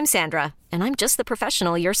 I'm Sandra, and I'm just the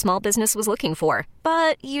professional your small business was looking for.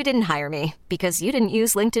 But you didn't hire me because you didn't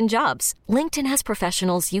use LinkedIn Jobs. LinkedIn has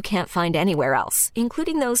professionals you can't find anywhere else,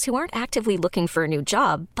 including those who aren't actively looking for a new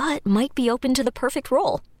job, but might be open to the perfect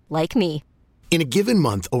role, like me. In a given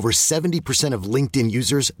month, over 70% of LinkedIn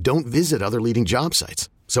users don't visit other leading job sites.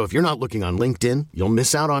 So if you're not looking on LinkedIn, you'll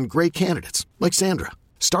miss out on great candidates like Sandra.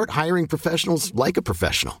 Start hiring professionals like a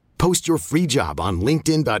professional. Post your free job on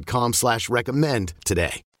linkedin.com/recommend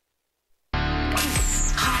today.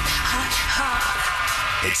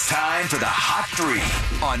 It's time for the Hot 3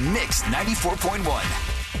 on Mix 94.1.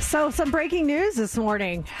 So, some breaking news this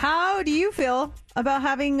morning. How do you feel about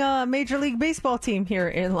having a Major League Baseball team here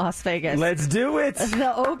in Las Vegas? Let's do it.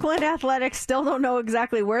 The Oakland Athletics still don't know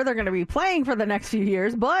exactly where they're going to be playing for the next few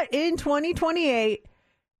years, but in 2028,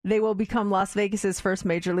 they will become Las Vegas's first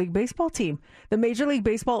Major League Baseball team. The Major League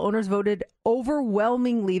Baseball owners voted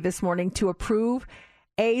overwhelmingly this morning to approve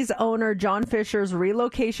A's owner John Fisher's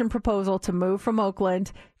relocation proposal to move from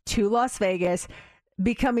Oakland to Las Vegas,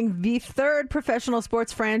 becoming the third professional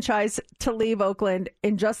sports franchise to leave Oakland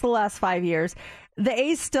in just the last 5 years. The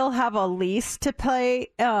A's still have a lease to play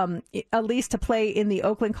in the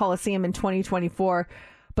Oakland Coliseum in 2024,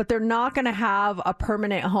 but they're not going to have a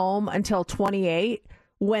permanent home until 28,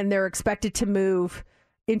 when they're expected to move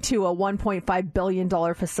into a $1.5 billion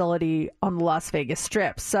facility on the Las Vegas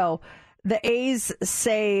Strip. So the A's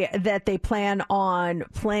say that they plan on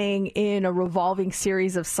playing in a revolving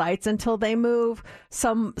series of sites until they move.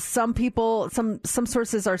 Some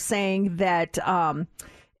sources are saying that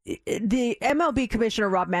the MLB commissioner,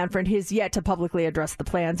 Rob Manfred, has yet to publicly address the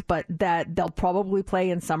plans, but that they'll probably play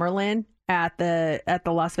in Summerlin at the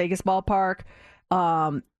Las Vegas ballpark.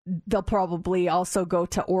 They'll probably also go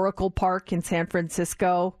to Oracle Park in San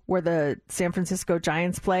Francisco, where the San Francisco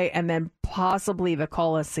Giants play, and then possibly the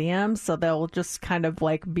Coliseum. So they'll just kind of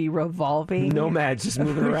like be revolving. Nomads just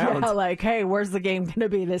moving around. Yeah, like, hey, where's the game going to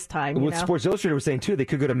be this time? What Sports Illustrated was saying, too, they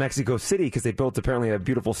could go to Mexico City because they built apparently a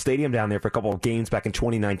beautiful stadium down there for a couple of games back in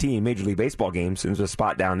 2019, Major League Baseball games. There's a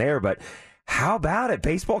spot down there, but how about it?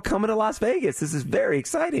 Baseball coming to Las Vegas. This is very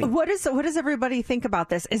exciting. What does everybody think about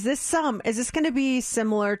this? Is this going to be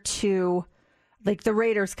similar to like the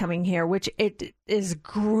Raiders coming here, which it is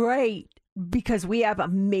great because we have a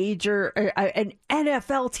major an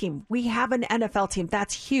NFL team. We have an NFL team.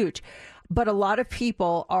 That's huge. But a lot of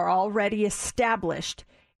people are already established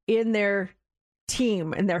in their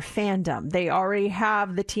team and their fandom. They already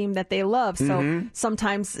have the team that they love. So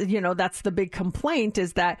sometimes, that's the big complaint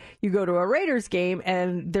is that you go to a Raiders game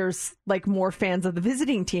and there's like more fans of the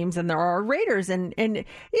visiting teams than there are Raiders. And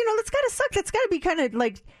that's gotta suck. That's gotta be kind of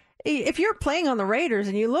like, if you're playing on the Raiders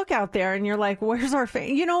and you look out there and you're like, where's our fan?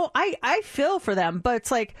 I feel for them, but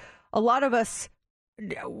it's like a lot of us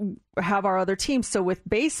have our other teams. So with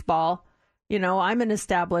baseball, I'm an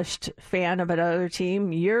established fan of another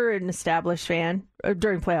team. You're an established fan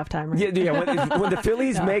during playoff time, right? Yeah. When the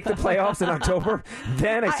Phillies make the playoffs in October,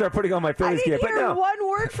 then I start putting on my Phillies gear. I didn't hear one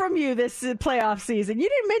word from you this playoff season. You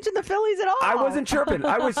didn't mention the Phillies at all. I wasn't chirping.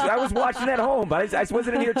 I was watching at home, but I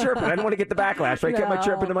wasn't in here chirping. I didn't want to get the backlash, so I kept my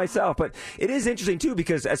chirping to myself. But it is interesting, too,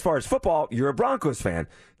 because as far as football, you're a Broncos fan.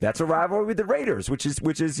 That's a rivalry with the Raiders, which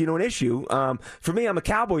is an issue. For me, I'm a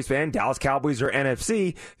Cowboys fan. Dallas Cowboys are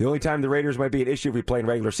NFC. The only time the Raiders might be an issue if we play in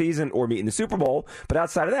regular season or meet in the Super Bowl. But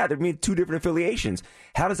outside of that, there mean two different affiliations.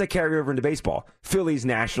 How does that carry over into baseball? Phillies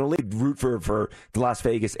nationally root for the Las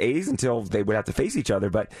Vegas A's until they would have to face each other.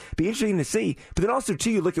 But it'd be interesting to see. But then also,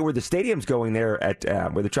 too, you look at where the stadium's going there at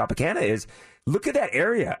where the Tropicana is. Look at that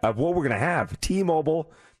area of what we're going to have.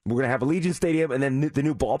 T-Mobile, we're going to have Allegiant Stadium, and then the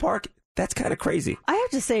new ballpark. That's kind of crazy. I have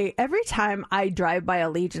to say, every time I drive by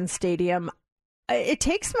Allegiant Stadium, it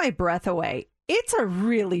takes my breath away. It's a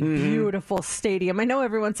really beautiful stadium. I know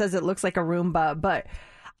everyone says it looks like a Roomba, but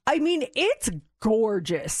I mean, it's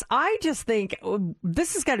gorgeous. I just think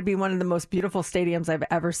this has got to be one of the most beautiful stadiums I've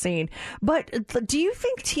ever seen. But do you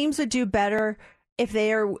think teams would do better if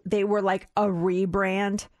they were like a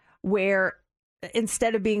rebrand where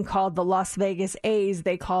instead of being called the Las Vegas A's,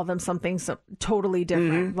 they call them something totally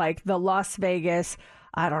different, like the Las Vegas,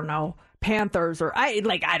 I don't know, Panthers, or I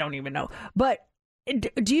don't even know. But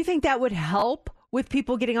do you think that would help with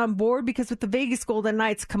people getting on board? Because with the Vegas Golden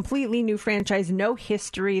Knights, completely new franchise, no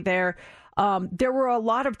history there. There were a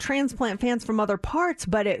lot of transplant fans from other parts,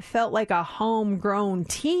 but it felt like a homegrown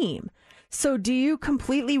team. So do you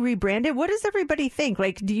completely rebrand it? What does everybody think?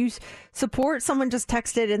 Like, do you support? Someone just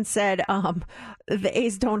texted and said, the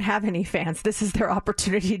A's don't have any fans. This is their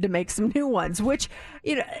opportunity to make some new ones, which,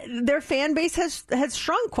 their fan base has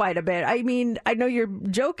shrunk quite a bit. I mean, I know you're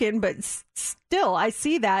joking, but still, I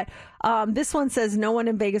see that. This one says no one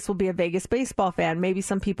in Vegas will be a Vegas baseball fan. Maybe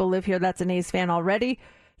some people live here that's an A's fan already.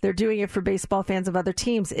 They're doing it for baseball fans of other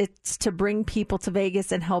teams. It's to bring people to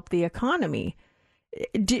Vegas and help the economy.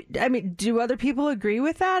 Do other people agree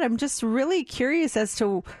with that? I'm just really curious as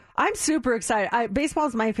to. I'm super excited. Baseball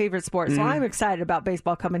is my favorite sport, so I'm excited about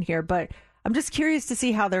baseball coming here. But I'm just curious to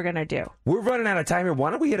see how they're going to do. We're running out of time here. Why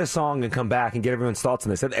don't we hit a song and come back and get everyone's thoughts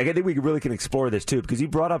on this? I think we really can explore this too, because you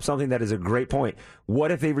brought up something that is a great point.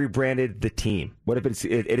 What if they rebranded the team? What if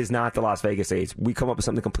it is not the Las Vegas A's? We come up with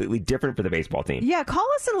something completely different for the baseball team. Yeah, call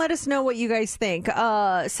us and let us know what you guys think.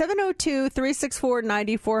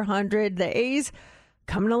 702-364-9400. The A's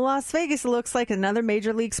coming to Las Vegas, it looks like another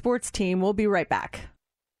major league sports team. We'll be right back.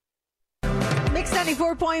 Mix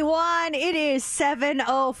 94.1. It is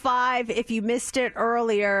 7:05. If you missed it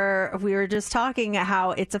earlier, we were just talking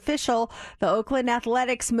how it's official. The Oakland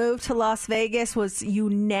Athletics move to Las Vegas was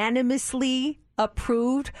unanimously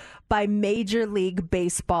approved by Major League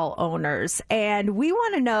Baseball owners. And we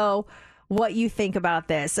want to know what you think about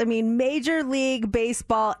this. I mean, Major League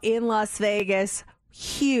Baseball in Las Vegas,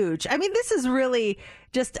 huge. I mean, this is really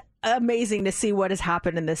just amazing to see what has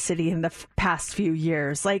happened in this city in the past few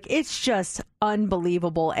years. Like, it's just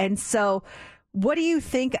unbelievable. And so what do you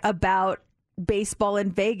think about baseball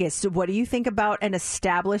in Vegas? What do you think about an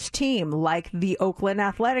established team like the Oakland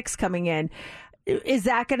Athletics coming in? Is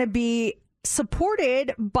that going to be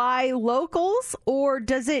supported by locals, or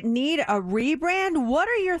does it need a rebrand? What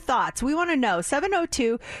are your thoughts? We want to know.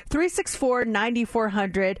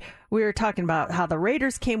 702-364-9400. We were talking about how the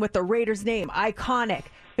Raiders came with the Raiders name. Iconic.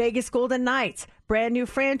 Vegas Golden Knights, brand new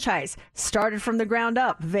franchise, started from the ground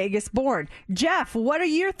up, Vegas born. Jeff, what are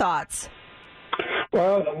your thoughts?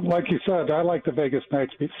 Well, like you said, I like the Vegas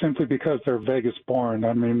Knights simply because they're Vegas born.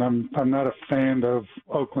 I mean, I'm not a fan of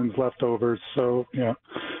Oakland's leftovers, so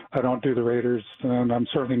I don't do the Raiders, and I'm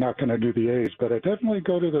certainly not going to do the A's, but I definitely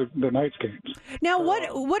go to the Knights games. Now,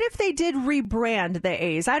 what if they did rebrand the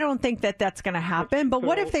A's? I don't think that's going to happen, but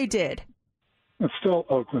what if they did? It's still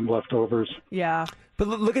Oakland leftovers. Yeah. But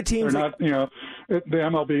look at teams. They're not, the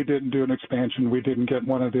MLB didn't do an expansion. We didn't get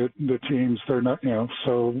one of the teams. They're not,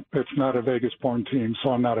 so it's not a Vegas-born team. So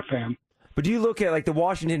I'm not a fan. But do you look at like the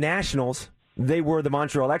Washington Nationals? They were the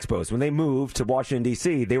Montreal Expos. When they moved to Washington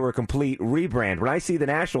D.C., they were a complete rebrand. When I see the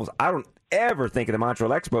Nationals, I don't ever think of the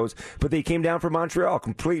Montreal Expos, but they came down from Montreal,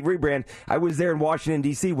 complete rebrand. I was there in Washington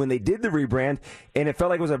D.C. when they did the rebrand, and it felt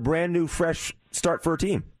like it was a brand new, fresh start for a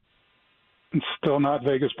team. It's still not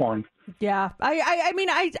Vegas-born. Yeah, I mean,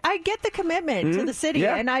 I get the commitment to the city,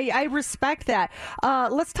 and I respect that.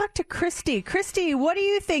 Let's talk to Christy. Christy, what do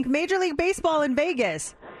you think? Major League Baseball in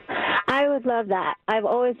Vegas. I would love that. I've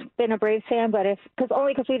always been a Braves fan, but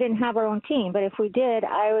only because we didn't have our own team. But if we did,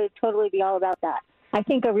 I would totally be all about that. I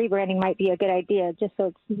think a rebranding might be a good idea, just so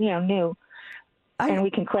it's new, and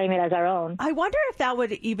we can claim it as our own. I wonder if that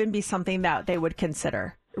would even be something that they would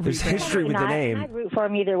consider. There's history with the name. I'd root for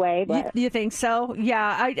them either way. But. You think so?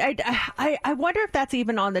 Yeah. I wonder if that's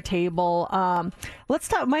even on the table. Let's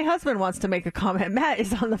talk. My husband wants to make a comment. Matt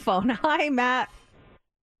is on the phone. Hi, Matt.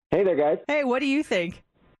 Hey there, guys. Hey, what do you think?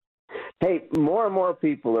 Hey, more and more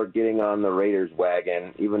people are getting on the Raiders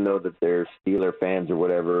wagon, even though that they're Steeler fans or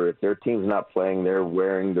whatever. If their team's not playing, they're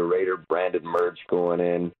wearing the Raider branded merch going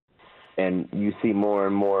in. And you see more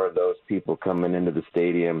and more of those people coming into the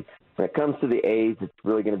stadium. When it comes to the A's, it's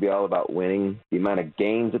really going to be all about winning. The amount of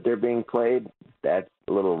games that they're being played, that's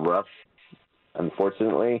a little rough,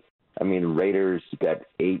 unfortunately. I mean, Raiders got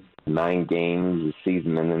 8-9 games this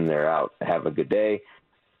season, and then they're out. Have a good day.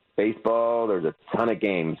 Baseball, there's a ton of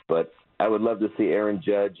games, but I would love to see Aaron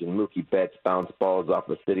Judge and Mookie Betts bounce balls off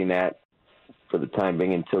a city net for the time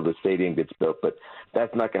being until the stadium gets built. But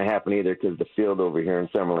that's not going to happen either because the field over here in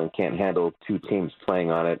Summerlin can't handle two teams playing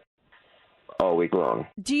on it all week long.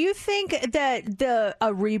 Do you think that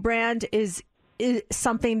a rebrand is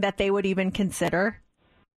something that they would even consider?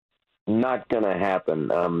 Not going to happen.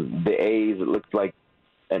 The A's, it looks like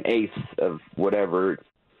an ace of whatever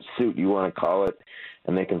suit you want to call it,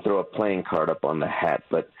 and they can throw a playing card up on the hat.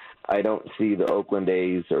 But I don't see the Oakland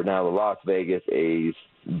A's or now the Las Vegas A's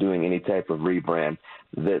doing any type of rebrand.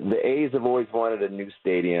 The A's have always wanted a new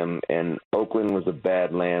stadium, and Oakland was a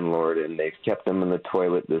bad landlord, and they've kept them in the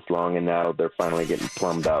toilet this long, and now they're finally getting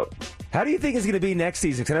plumbed out. How do you think it's going to be next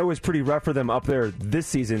season? Because I know it was pretty rough for them up there this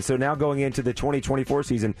season. So now going into the 2024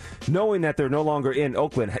 season, knowing that they're no longer in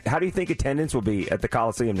Oakland, how do you think attendance will be at the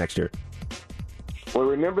Coliseum next year? Well,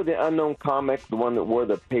 remember the unknown comic, the one that wore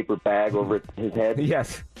the paper bag over his head?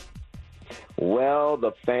 Yes. Well,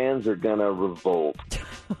 the fans are going to revolt.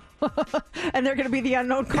 And they're going to be the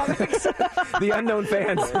unknown comics. The unknown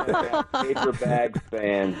fans. Paper bag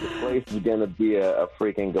fans. The place is going to be a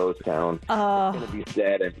freaking ghost town. It's going to be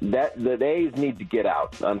sad. And the A's need to get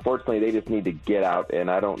out. Unfortunately, they just need to get out,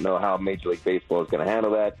 and I don't know how Major League Baseball is going to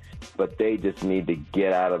handle that, but they just need to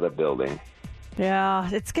get out of the building.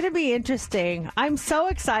 Yeah, it's going to be interesting. I'm so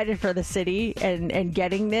excited for the city and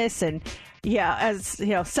getting this. And yeah, as you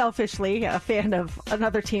know, selfishly a fan of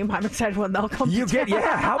another team, I'm excited when they'll come.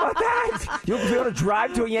 How about that? You'll be able to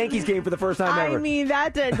drive to a Yankees game for the first time ever. I mean,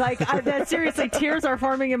 that seriously, tears are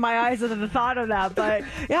forming in my eyes at the thought of that. But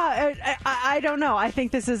yeah, I don't know. I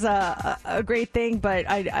think this is a great thing, but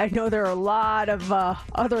I know there are a lot of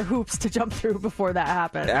other hoops to jump through before that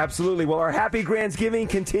happens. Absolutely. Well, our Happy Grandsgiving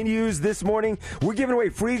continues this morning. We're giving away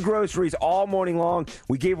free groceries all morning long.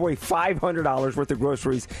 We gave away $500 worth of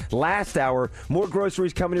groceries last hour. More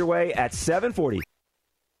groceries coming your way at 7:40.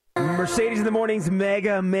 Mercedes in the Morning's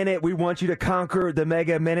Mega Minute. We want you to conquer the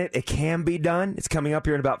Mega Minute. It can be done. It's coming up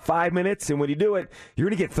here in about 5 minutes. And when you do it, you're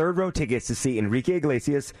going to get third row tickets to see Enrique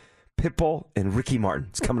Iglesias, Pitbull, and Ricky Martin.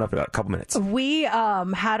 It's coming up in a couple minutes. We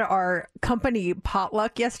had our company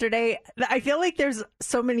potluck yesterday. I feel like there's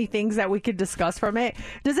so many things that we could discuss from it.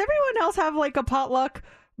 Does everyone else have like a potluck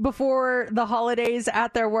before the holidays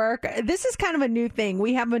at their work? This is kind of a new thing.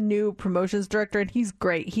 We have a new promotions director, and he's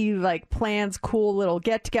great. He like plans cool little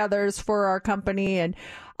get-togethers for our company, and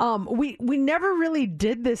We never really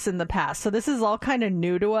did this in the past, so this is all kind of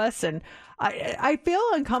new to us, and I feel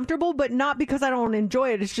uncomfortable, but not because I don't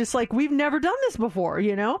enjoy it. It's just like we've never done this before,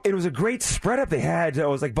 you know? It was a great spread up they had. It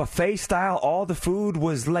was like buffet style. All the food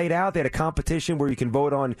was laid out. They had a competition where you can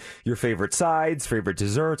vote on your favorite sides, favorite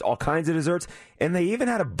desserts, all kinds of desserts. And they even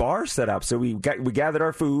had a bar set up. So we gathered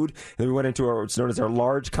our food, and then we went into what's known as our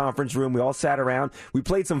large conference room. We all sat around. We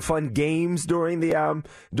played some fun games during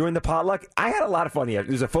the potluck. I had a lot of fun. Yeah,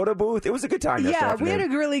 there was a photo booth. It was a good time. Yeah, we had a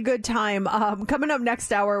really good time. Coming up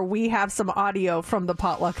next hour, we have some audio from the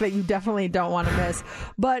potluck that you definitely don't want to miss.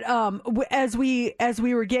 But as we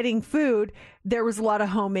were getting food, there was a lot of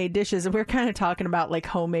homemade dishes, and we were kind of talking about like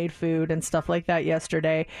homemade food and stuff like that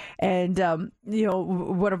yesterday. And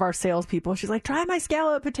one of our salespeople, she's like, "Try my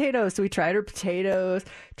scallop potatoes." So we tried her potatoes,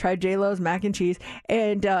 tried J-Lo's mac and cheese.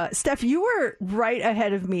 And Steph, you were right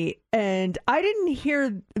ahead of me, and I didn't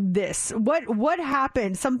hear this. What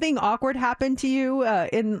happened? Something awkward happened to you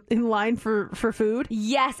in line for food?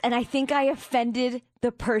 Yes, and I think I offended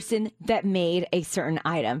the person that made a certain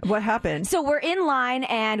item. What happened? So we're in line,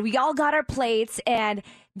 and we all got our plates, and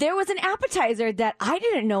there was an appetizer that I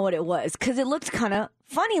didn't know what it was because it looked kind of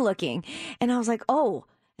funny looking. And I was like, oh.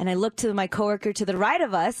 And I looked to my coworker to the right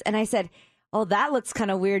of us, and I said, "Oh, that looks kind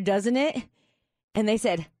of weird, doesn't it?" And they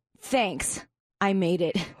said, "Thanks. I made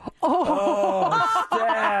it." Oh,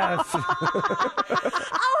 Steph.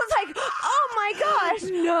 I was like, "Oh my gosh,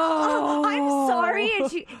 no, I'm sorry." And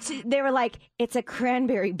they were like, "It's a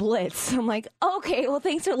cranberry blitz." I'm like, "Okay, well,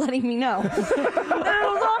 thanks for letting me know." And it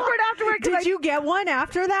was awkward afterward. Did you get one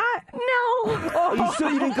after that? No. Oh,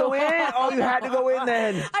 you didn't go in? Oh, you had to go in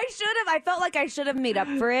then. I should have. I felt like I should have made up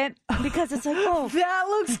for it because it's like, oh, that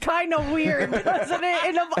looks kind of weird, doesn't it?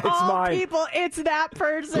 And of all people, it's that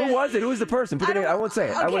person. Who was it? Who was the person? Put the name. I won't say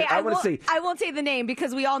it. Okay, I want to see. I won't say the name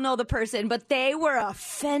because we all know the person, but they were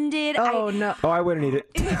offended. No. Oh, I wouldn't eat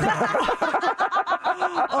it. They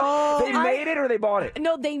made it or they bought it?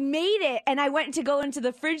 No, they made it. And I went to go into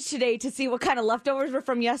the fridge today to see what kind of leftovers were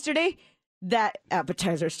from yesterday. That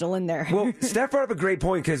appetizer's still in there. Well, Steph brought up a great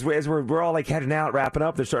point because as we're all like heading out, wrapping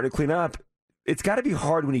up, they're starting to clean up. It's got to be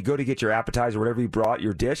hard when you go to get your appetizer, whatever you brought,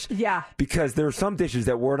 your dish. Yeah. Because there are some dishes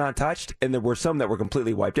that were not touched, and there were some that were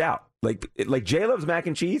completely wiped out. Like J-Lo's mac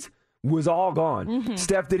and cheese was all gone. Mm-hmm.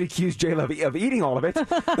 Steph did accuse J-Lo of eating all of it.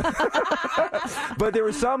 But there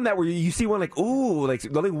were some that were, you see one like, ooh, like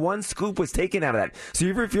only one scoop was taken out of that. So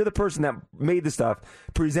if you're the person that made the stuff,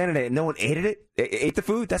 presented it, and no one ate the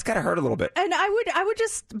food, that's got to hurt a little bit. And I would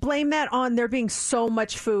just blame that on there being so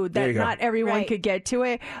much food that not everyone could get to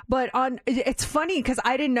it. But it's funny because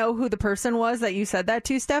I didn't know who the person was that you said that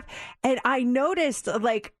to, Steph. And I noticed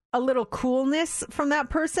like a little coolness from that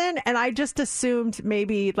person, and I just assumed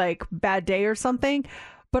maybe like bad day or something.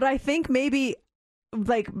 But I think maybe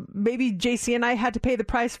JC and I had to pay the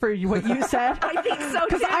price for what you said. I think so too.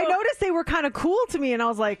 Because I noticed they were kind of cool to me, and I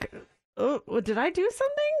was like, "Oh, did I do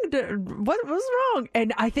something? What was wrong?"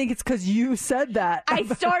 And I think it's because you said that. I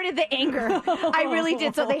started the anger. I really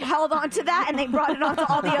did. So they held on to that, and they brought it on to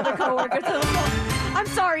all the other coworkers. So I'm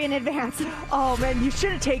sorry in advance. Oh, man, you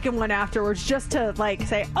should have taken one afterwards just to, like,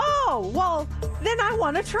 say, "Oh, well, then I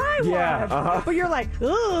want to try one." Yeah, uh-huh. But you're like,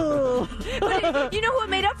 "Ooh." But you know what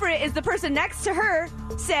made up for it is the person next to her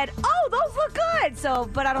said, "Oh, those look good." So,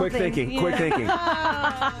 but I don't Quick think. thinking.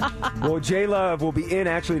 Well, J-Love will be in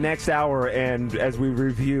actually next hour, and as we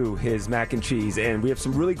review his mac and cheese, and we have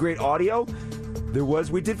some really great audio.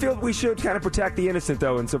 We did feel we should kind of protect the innocent,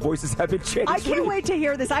 though, and some voices have been changed. I can't wait to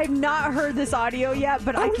hear this. I've not heard this audio yet,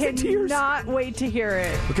 but I cannot wait to hear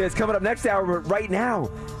it. Okay, it's coming up next hour, but right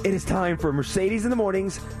now, it is time for Mercedes in the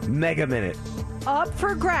Morning's Mega Minute. Up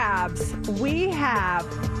for grabs, we have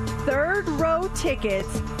third row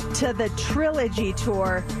tickets to the Trilogy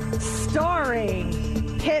Tour starring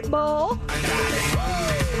Pitbull,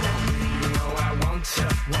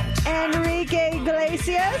 Enrique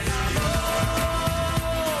Iglesias,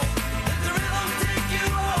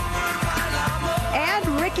 and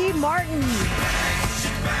Ricky Martin.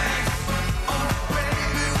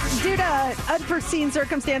 Due to unforeseen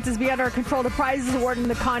circumstances beyond our control, the prizes awarded in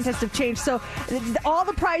the contest have changed. So all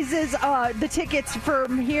the prizes, the tickets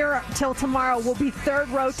from here till tomorrow will be third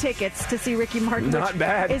row tickets to see Ricky Martin. Not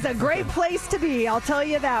bad. Is a great place to be, I'll tell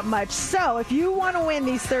you that much. So if you want to win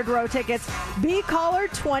these third row tickets, be caller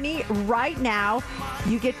 20 right now.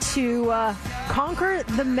 You get to conquer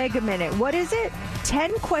the Mega Minute. What is it?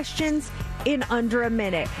 10 questions in under a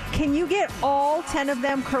minute. Can you get all 10 of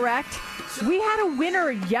them correct? We had a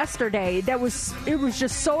winner yesterday it was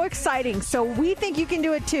just so exciting. So we think you can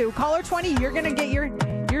do it too. Caller 20, you're going to get your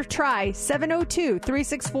try.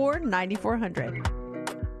 702-364-9400.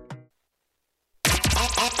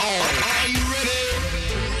 Are you ready?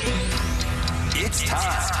 It's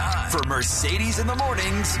time for Mercedes in the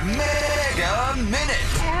Morning's Mega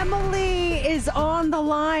Minute. Emily is on the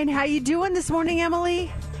line. How you doing this morning,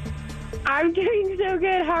 Emily? I'm doing so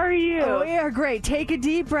good. How are you? Oh, we are great. Take a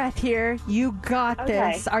deep breath here. You got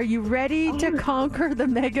this. Are you ready to conquer the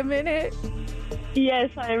Mega Minute? Yes,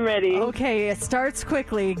 I'm ready. Okay, it starts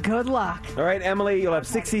quickly. Good luck. All right, Emily, you'll have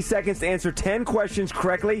 60 seconds to answer 10 questions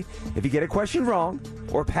correctly. If you get a question wrong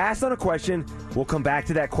or pass on a question, we'll come back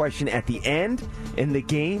to that question at the end, and the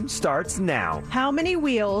game starts now. How many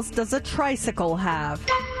wheels does a tricycle have?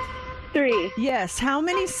 3. Yes. How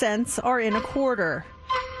many cents are in a quarter?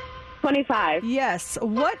 25. Yes.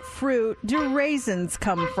 What fruit do raisins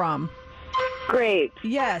come from? Grape.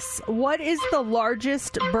 Yes. What is the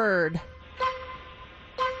largest bird?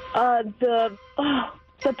 The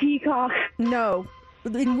peacock. No.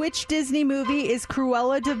 In which Disney movie is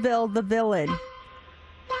Cruella de Vil the villain?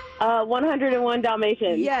 101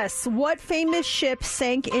 Dalmatians. Yes. What famous ship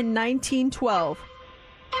sank in 1912?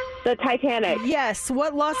 The Titanic. Yes.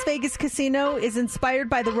 What Las Vegas casino is inspired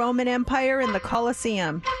by the Roman Empire and the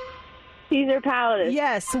Colosseum? Caesar Palace.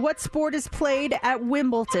 Yes. What sport is played at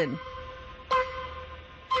Wimbledon?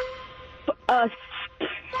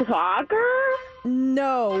 Soccer?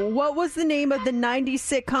 No. What was the name of the 90s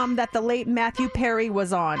sitcom that the late Matthew Perry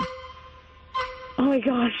was on? Oh my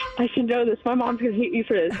gosh, I should know this. My mom's going to hate me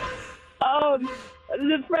for this.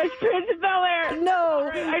 The Fresh Prince of Bel-Air. No.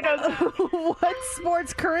 Sorry, I know this. What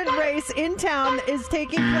sports current race in town is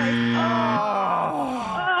taking place?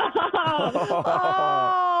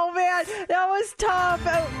 Oh, man. That was tough.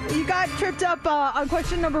 You got tripped up on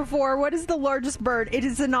question number 4. What is the largest bird? It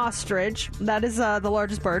is an ostrich. That is the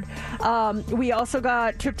largest bird. We also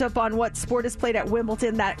got tripped up on what sport is played at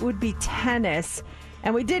Wimbledon. That would be tennis.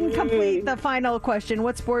 And we didn't complete the final question.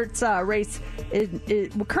 What sports current race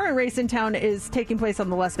in town is taking place on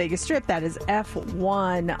the Las Vegas Strip? That is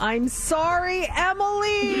F1. I'm sorry,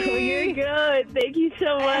 Emily. Oh, you're good. Thank you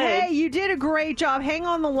so much. Hey, you did a great job. Hang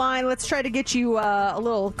on the line. Let's try to get you a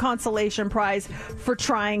little consolation prize for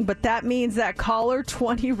trying. But that means that caller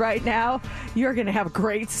 20 right now, you're going to have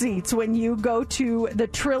great seats when you go to the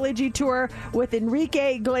Trilogy Tour with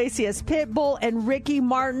Enrique Iglesias, Pitbull, and Ricky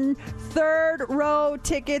Martin. Third row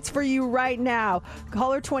tickets for you right now.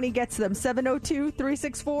 Caller 20 gets them.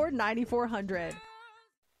 702-364-9400.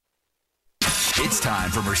 It's time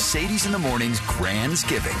for Mercedes in the Morning's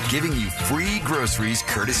Grandsgiving, giving you free groceries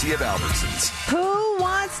courtesy of Albertsons. Who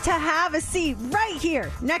wants to have a seat right here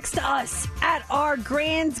next to us at our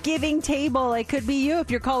Grandsgiving table? It could be you if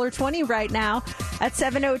you're caller 20 right now at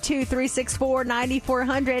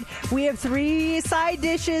 702-364-9400. We have 3 side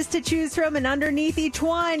dishes to choose from, and underneath each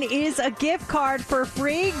one is a gift card for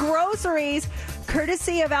free groceries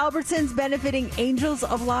courtesy of Albertsons, benefiting Angels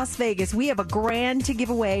of Las Vegas. We have a grand to give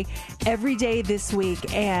away every day this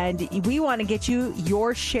week, and we want to get you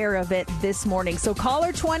your share of it this morning. So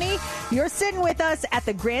caller 20, you're sitting with us at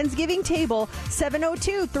the Grandsgiving table,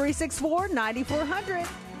 702-364-9400.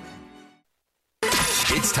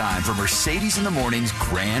 It's time for Mercedes in the Morning's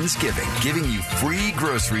Grandsgiving, giving you free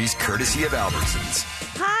groceries courtesy of Albertsons.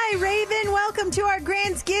 Hi, Raven. Welcome to our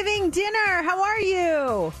Grandsgiving dinner. How are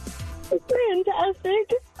you?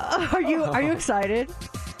 Fantastic. Are you excited?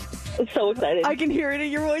 I'm so excited. I can hear it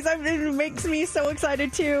in your voice. It makes me so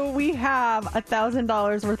excited, too. We have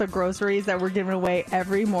 $1,000 worth of groceries that we're giving away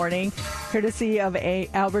every morning, courtesy of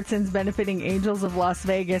Albertsons, benefiting Angels of Las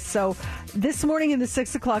Vegas. So this morning in the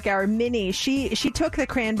 6 o'clock hour, Minnie, she took the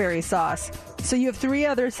cranberry sauce. So you have 3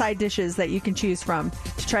 other side dishes that you can choose from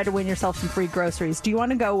to try to win yourself some free groceries. Do you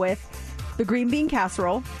want to go with the green bean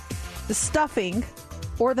casserole, the stuffing,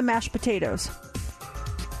 or the mashed potatoes?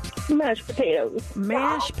 Mashed potatoes.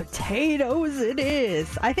 Mashed potatoes it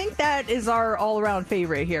is. I think that is our all-around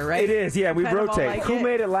favorite here, right? It is, yeah. We rotate. Like Who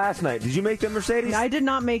made it last night? Did you make them, Mercedes? I did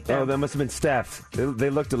not make them. Oh, that must have been Steph.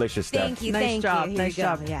 They look delicious, Steph. Thank you. Nice job. Here Nice you go.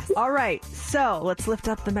 job. Yes. All right. So let's lift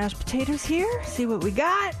up the mashed potatoes here. See what we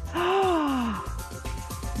got.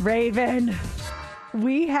 Raven,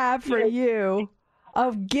 we have for you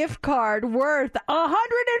a gift card worth $150.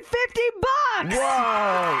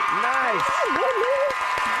 Whoa, nice.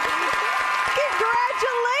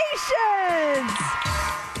 Congratulations.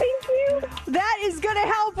 Thank you. That is going to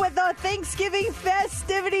help with the Thanksgiving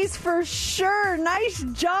festivities for sure. Nice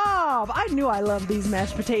job. I knew I loved these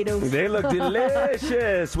mashed potatoes. They look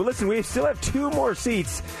delicious. Well, listen, we still have 2 more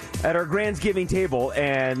seats at our Grandsgiving table,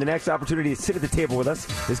 and the next opportunity to sit at the table with us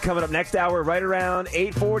is coming up next hour, right around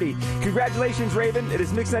 8:40. Congratulations, Raven. It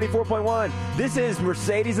is Mix 94.1. This is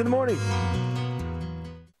Mercedes in the Morning.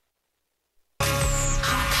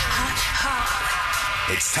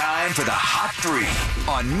 It's time for the Hot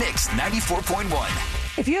 3 on Mix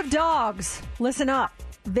 94.1. If you have dogs, listen up.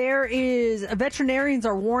 Veterinarians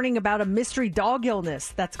are warning about a mystery dog illness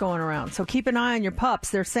that's going around. So keep an eye on your pups.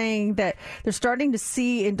 They're saying that they're starting to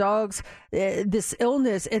see in dogs this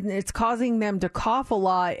illness, and it's causing them to cough a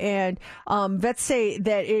lot. And vets say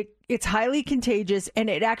that it's highly contagious, and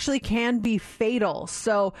it actually can be fatal.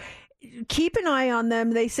 So keep an eye on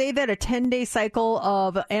them. They say that a 10-day cycle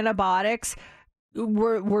of antibiotics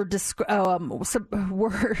prescribed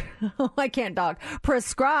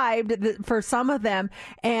for some of them,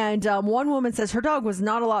 and one woman says her dog was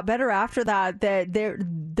not a lot better after that. That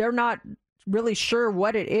they're not really sure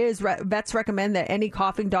what it is. Vets recommend that any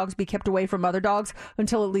coughing dogs be kept away from other dogs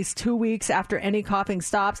until at least 2 weeks after any coughing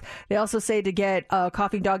stops. They also say to get a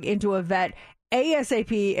coughing dog into a vet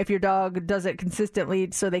ASAP if your dog does it consistently,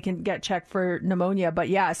 so they can get checked for pneumonia. But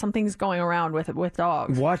yeah, something's going around with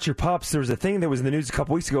dogs. Watch your pups. There was a thing that was in the news a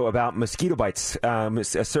couple weeks ago about mosquito bites.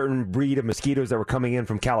 A certain breed of mosquitoes that were coming in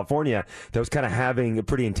from California that was kind of having a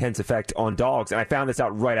pretty intense effect on dogs. And I found this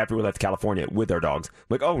out right after we left California with our dogs. I'm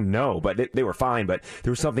like, oh no, but they were fine. But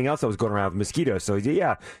there was something else that was going around with mosquitoes. So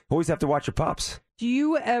yeah, always have to watch your pups. Do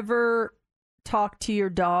you ever talk to your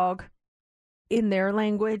dog in their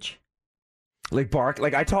language? Like bark,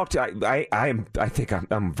 like I talk to, I think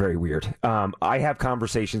I'm very weird. I have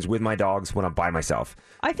conversations with my dogs when I'm by myself.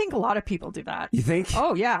 I think a lot of people do that. You think?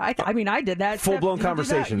 Oh yeah, I mean I did that. Full-blown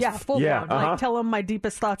conversations. Yeah, full-blown. Like tell them my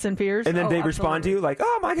deepest thoughts and fears. And then they respond to you like,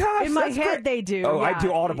 oh my gosh. In my head great. they do. Oh, yeah. I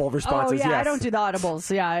do audible responses, Oh yeah, yes. I don't do the audibles.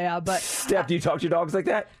 Yeah, but. Steph, do you talk to your dogs like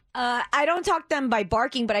that? I don't talk to them by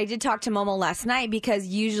barking, but I did talk to Momo last night because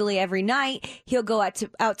usually every night he'll go out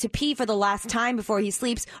to pee for the last time before he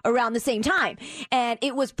sleeps around the same time. And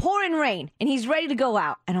it was pouring rain, and he's ready to go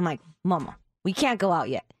out. And I'm like, Momo, we can't go out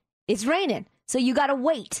yet. It's raining, so you got to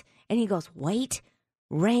wait. And he goes, wait?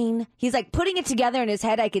 Rain? He's like putting it together in his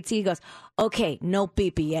head. I could see he goes, okay, no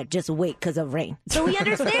pee-pee yet. Just wait because of rain. So he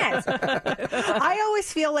understands. I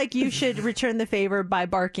always feel like you should return the favor by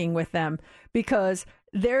barking with them because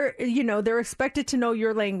they're expected to know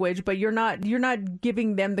your language, but you're not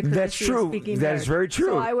giving them the courtesy That's true. of speaking That is very true.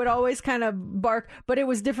 So I would always kind of bark, but it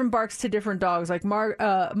was different barks to different dogs. Like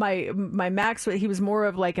my Max, he was more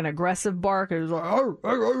of like an aggressive bark. It was like, arr,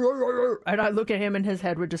 arr, arr, arr, and I look at him and his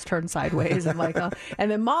head would just turn sideways and like,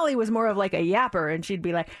 and then Molly was more of like a yapper, and she'd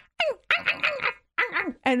be like,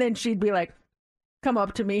 and then she'd be like, come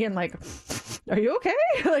up to me and like, are you okay?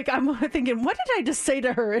 Like, I'm thinking, what did I just say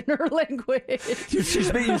to her in her language? You're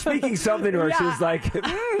speaking something to her. Yeah. She's like,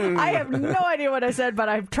 I have no idea what I said, but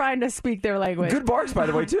I'm trying to speak their language. Good barks, by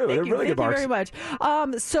the way, too. They're really good barks. Thank you very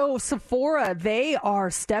much. So Sephora, they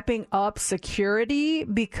are stepping up security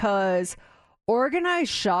because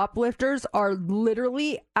organized shoplifters are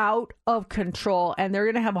literally out of control, and they're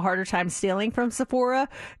going to have a harder time stealing from Sephora.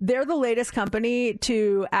 They're the latest company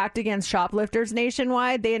to act against shoplifters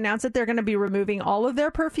nationwide. They announced that they're going to be removing all of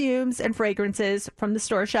their perfumes and fragrances from the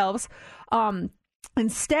store shelves.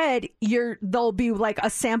 Instead, there'll be like a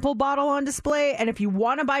sample bottle on display, and if you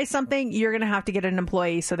want to buy something, you're going to have to get an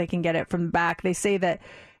employee so they can get it from the back. They say that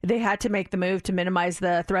they had to make the move to minimize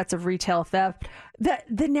the threats of retail theft.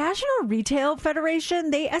 The National Retail Federation,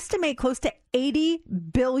 they estimate close to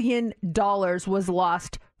 $80 billion was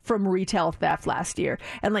lost from retail theft last year.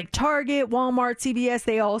 And like Target, Walmart, CVS,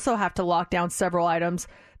 they also have to lock down several items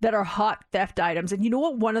that are hot theft items. And you know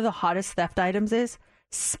what one of the hottest theft items is?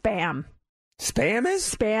 Spam. Spam is?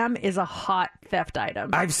 Spam is a hot theft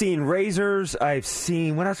item. I've seen razors. I've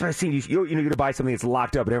seen, what else have I seen? You're going to buy something that's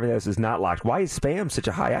locked up and everything else is not locked. Why is spam such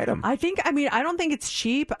a high item? I don't think it's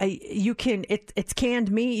cheap. It's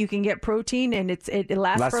canned meat. You can get protein, and it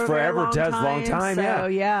lasts for a very long time. Long time, so,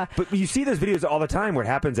 yeah. But you see those videos all the time where it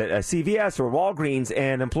happens at CVS or Walgreens,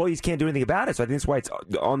 and employees can't do anything about it. So I think that's why it's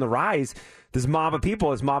on the rise. This mob of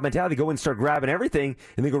people, this mob mentality, go and start grabbing everything,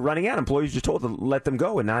 and they go running out. Employees are just told to let them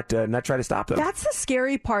go and not try to stop them. That's the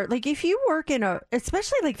scary part. Like if you work in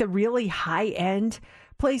especially like the really high end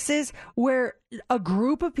places where a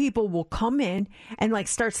group of people will come in and like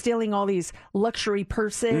start stealing all these luxury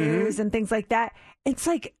purses and things like that. It's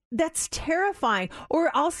like, that's terrifying.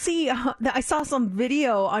 Or I'll see, I saw some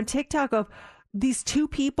video on TikTok of these two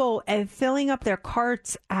people and filling up their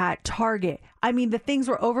carts at Target. I mean, the things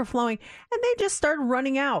were overflowing and they just started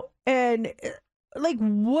running out. And Like,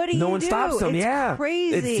 what do you do? No one stops them. It's Yeah,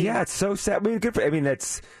 crazy. It's so sad. I mean, good for. I mean,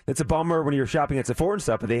 that's a bummer when you're shopping at Sephora and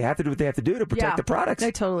stuff, but they have to do what they have to do to protect the products.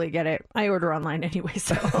 I totally get it. I order online anyway,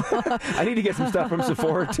 so I need to get some stuff from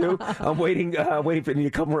Sephora too. I'm waiting for I need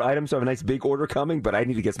a couple more items. So I have a nice big order coming, but I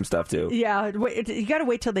need to get some stuff too. Yeah, you got to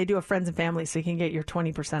wait till they do a friends and family so you can get your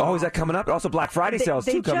 20% off. Oh, is that coming up? Also, Black Friday sales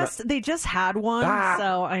too coming up. They just had one,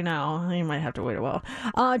 so I know you might have to wait a while.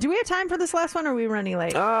 Do we have time for this last one, or are we running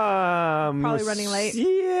late? Probably running late.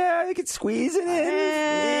 Yeah, you could squeeze it in.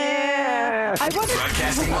 Yeah.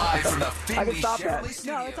 Broadcasting live from the Finley No, Chevrolet it's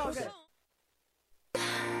Studios. all good.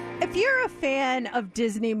 If you're a fan of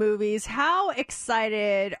Disney movies, how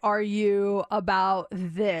excited are you about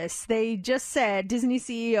this? They just said, Disney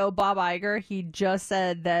CEO Bob Iger, he just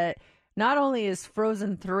said that not only is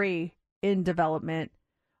Frozen 3 in development,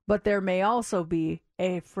 but there may also be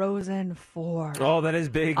a Frozen 4. Oh, that is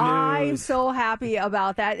big news. I'm so happy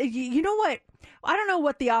about that. You know what? I don't know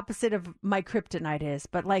what the opposite of my kryptonite is,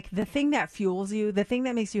 but like the thing that fuels you, the thing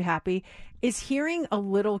that makes you happy is hearing a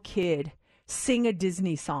little kid sing a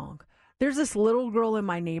Disney song. There's this little girl in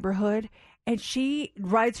my neighborhood, and she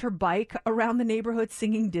rides her bike around the neighborhood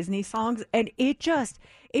singing Disney songs, and it just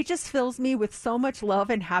fills me with so much love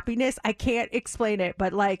and happiness. I can't explain it,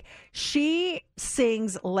 but like she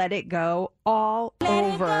sings Let It Go all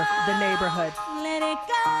over the neighborhood. Let it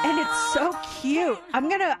go. And it's so cute. I'm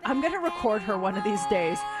gonna record her one of these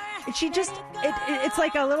days. And she just it's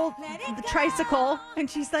like a little tricycle, and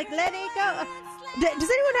she's like, let it go. Does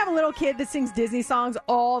anyone have a little kid that sings Disney songs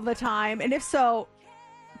all the time? And if so,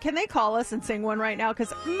 can they call us and sing one right now?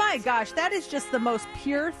 Because my gosh, that is just the most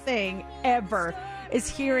pure thing ever, is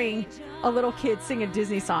hearing a little kid sing a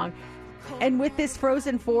Disney song. And with this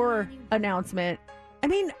Frozen 4 announcement, I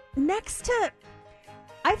mean, I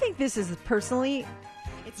think this is personally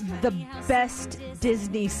the best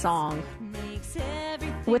Disney song,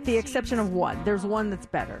 with the exception of one. There's one that's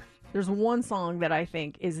better. There's one song that I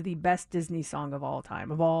think is the best Disney song of all time,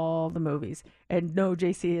 of all the movies. And no,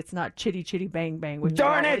 JC, it's not Chitty Chitty Bang Bang, which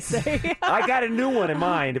Darn I it! always say. I got a new one in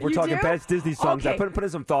mind. If we're You talking do? best Disney songs, Okay. I put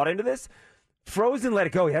some thought into this. Frozen, Let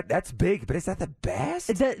It Go. Yeah, that's big, but is that the best?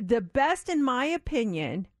 The best, in my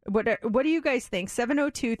opinion, what do you guys think?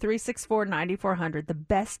 702-364-9400. The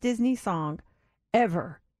best Disney song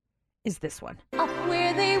ever is this one. Up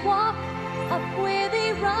where they walk, up where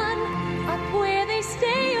they run, up where they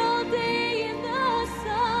stay all day in the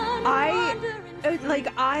sun.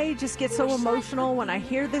 I just get so emotional when I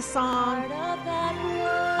hear this song.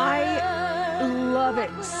 I love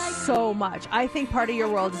it so much. I think Part of Your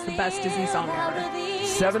World is the best Disney song ever.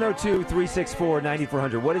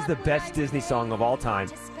 702-364-9400. What is the best Disney song of all time?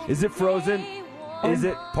 Is it Frozen? Is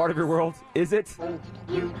it Part of Your World? Is it? No.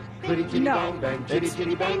 It's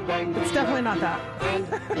definitely not that.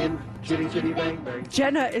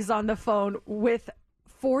 Jenna is on the phone with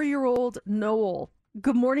 4-year-old Noel.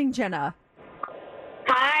 Good morning, Jenna.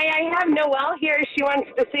 Hi, I have Noelle here. She wants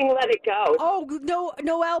to sing Let It Go. Oh, no,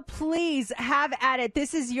 Noelle, please have at it.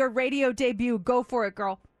 This is your radio debut. Go for it,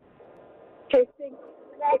 girl. Okay, sing.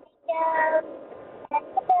 Let it go. Let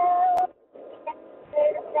it go.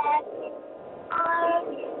 Let it back in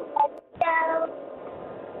arms. Let it go.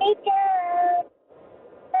 Let it go.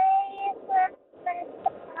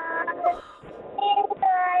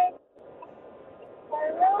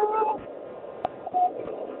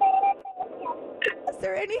 Is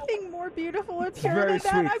there anything more beautiful and pure very than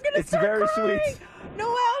that? sweet. I'm going to It's start very crying. sweet.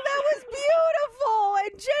 Noelle, that was beautiful.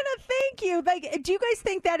 And Jenna, thank you. Like, do you guys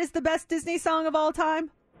think that is the best Disney song of all time?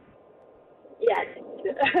 Yes.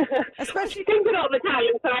 Especially she sings it all the time,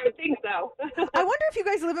 so I would think so. I wonder if you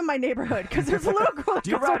guys live in my neighborhood, because there's a little girl. Do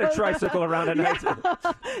you ride a tricycle around at night? Yeah.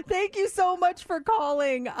 Thank you so much for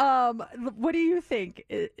calling. What do you think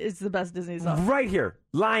is the best Disney song? Right here.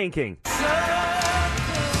 Lion King.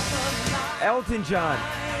 Elton John.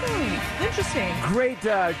 Interesting. Great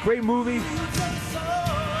movie.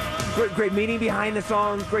 Great meaning behind the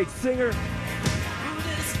song. Great singer.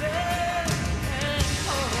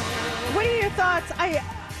 What are your thoughts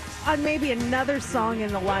on maybe another song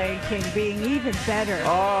in The Lion King being even better?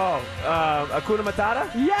 Oh, Hakuna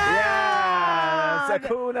Matata? Yeah! Yes,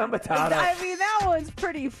 Hakuna Matata. I mean, that one's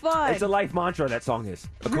pretty fun. It's a life mantra, that song is.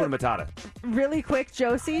 Hakuna Matata. Really quick,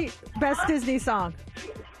 Josie, best Disney song.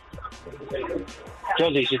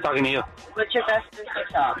 Josie, she's talking to you. What's your best Disney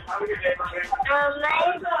song? My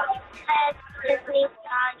best Disney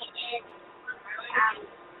song is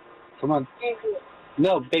Come on. Disney.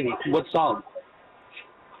 No, baby, what song?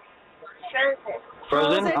 Frozen.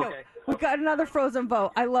 Frozen? Okay. We got another Frozen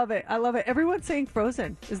vote. I love it. I love it. Everyone's saying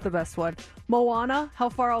Frozen is the best one. Moana, How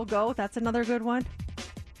Far I'll Go. That's another good one.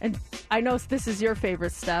 And I know this is your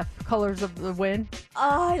favorite, Steph. Colors of the Wind.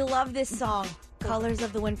 Oh, I love this song. Colors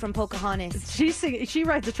of the Wind from Pocahontas. She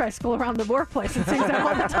rides a tricycle around the workplace and sings that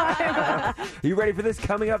all the time. Are you ready for this?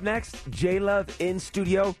 Coming up next, J-Love in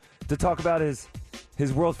studio to talk about his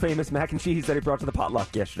world-famous mac and cheese that he brought to the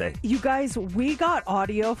potluck yesterday. You guys, we got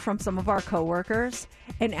audio from some of our coworkers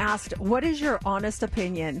and asked, what is your honest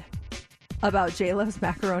opinion about J-Love's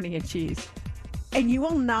macaroni and cheese? And you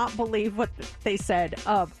will not believe what they said.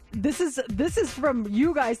 This is from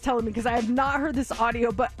you guys telling me, because I have not heard this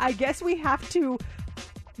audio, but I guess we have to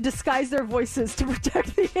disguise their voices to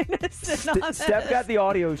protect the innocent. Steph got the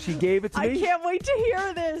audio. She gave it to me. I can't wait to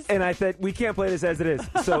hear this. And I said, we can't play this as it is.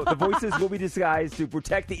 So the voices will be disguised to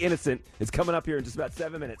protect the innocent. It's coming up here in just about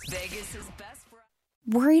 7 minutes. Vegas is best.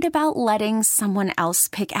 Worried about letting someone else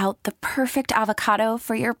pick out the perfect avocado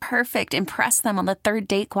for your perfect impress them on the third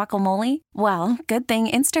date guacamole? Well, good thing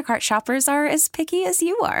Instacart shoppers are as picky as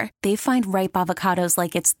you are. They find ripe avocados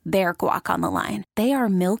like it's their guac on the line. They are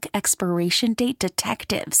milk expiration date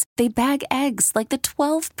detectives. They bag eggs like the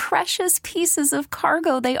 12 precious pieces of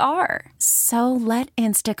cargo they are. So let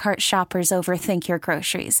Instacart shoppers overthink your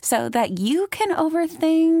groceries so that you can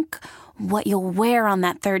overthink what you'll wear on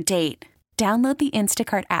that third date. Download the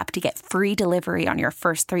Instacart app to get free delivery on your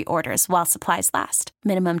first 3 orders while supplies last.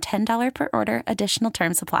 Minimum $10 per order. Additional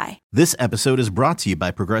terms apply. This episode is brought to you by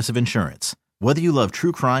Progressive Insurance. Whether you love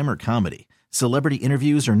true crime or comedy, celebrity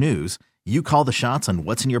interviews or news, you call the shots on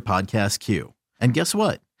what's in your podcast queue. And guess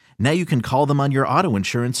what? Now you can call them on your auto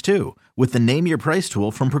insurance too with the Name Your Price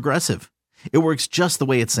tool from Progressive. It works just the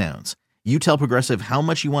way it sounds. You tell Progressive how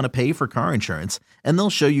much you want to pay for car insurance, and they'll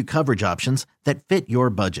show you coverage options that fit your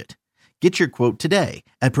budget. Get your quote today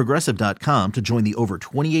at Progressive.com to join the over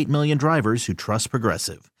 28 million drivers who trust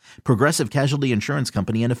Progressive. Progressive Casualty Insurance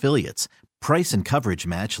Company and Affiliates. Price and coverage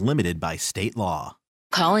match limited by state law.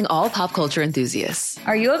 Calling all pop culture enthusiasts.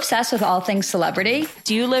 Are you obsessed with all things celebrity?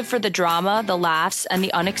 Do you live for the drama, the laughs, and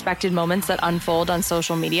the unexpected moments that unfold on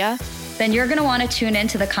social media? Then you're going to want to tune in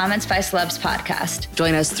to the Comments by Celebs podcast.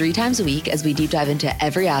 Join us 3 times a week as we deep dive into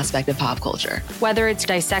every aspect of pop culture. Whether it's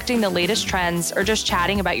dissecting the latest trends or just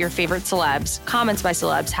chatting about your favorite celebs, Comments by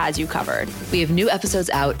Celebs has you covered. We have new episodes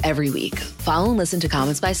out every week. Follow and listen to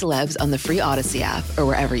Comments by Celebs on the free Odyssey app or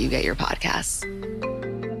wherever you get your podcasts.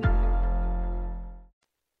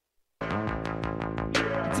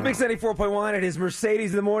 Mix 94.1, it is Mercedes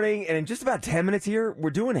in the morning, and in just about 10 minutes here, we're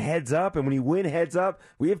doing Heads Up, and when you win Heads Up,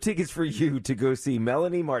 we have tickets for you to go see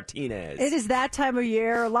Melanie Martinez. It is that time of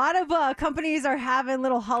year. A lot of companies are having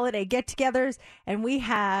little holiday get-togethers, and we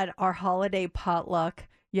had our holiday potluck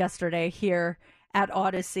yesterday here at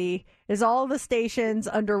Odyssey. Is all the stations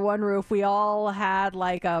under one roof. We all had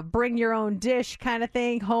like a bring-your-own-dish kind of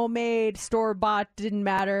thing, homemade, store-bought, didn't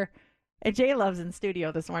matter. And J-Love's in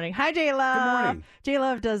studio this morning. Hi, J-Love. Good morning.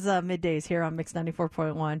 J-Love does middays here on Mix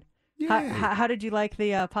 94.1. How did you like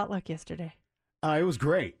the potluck yesterday? It was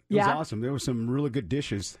great. It was Yeah? awesome. There were some really good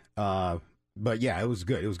dishes. But yeah, it was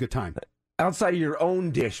good. It was a good time. Outside of your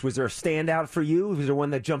own dish, was there a standout for you? Was there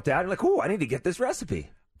one that jumped out? You're like, oh, I need to get this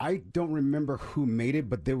recipe. I don't remember who made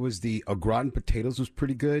it, but there was the au gratin potatoes was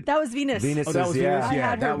pretty good. That was Venus. Oh, that was Venus? I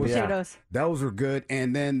had her potatoes. Those were good.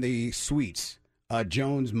 And then the sweets.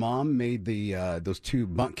 Joan's mom made the those 2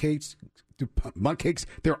 bundt cakes.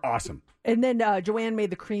 They're awesome. And then Joanne made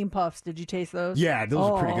the cream puffs. Did you taste those? Yeah, those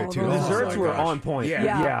are pretty good, too. The Oh, desserts my were gosh. on point.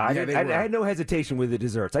 Yeah. I they had were. no hesitation with the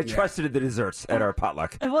desserts. I trusted the desserts at our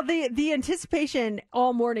potluck. Well, the anticipation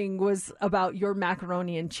all morning was about your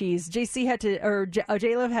macaroni and cheese.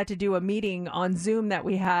 J-Love had to do a meeting on Zoom that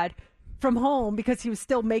we had from home because he was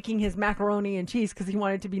still making his macaroni and cheese because he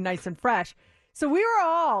wanted it to be nice and fresh. So we were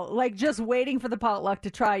all like just waiting for the potluck to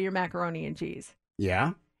try your macaroni and cheese.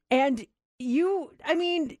 Yeah? And you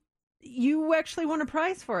actually won a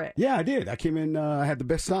prize for it. Yeah, I did. I came in, I had the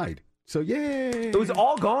best side. So, yay. It was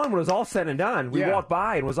all gone when it was all said and done. We Yeah. walked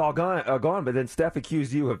by and it was all gone, but then Steph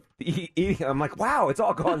accused you of eating. I'm like, wow, it's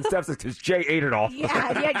all gone. Steph says, because Jay ate it all.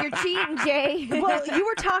 Yeah, you're cheating, Jay. Well, you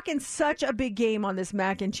were talking such a big game on this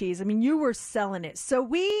mac and cheese. I mean, you were selling it. So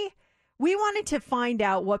we wanted to find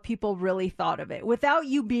out what people really thought of it without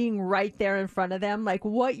you being right there in front of them, like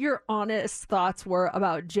what your honest thoughts were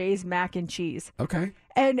about Jay's mac and cheese. Okay.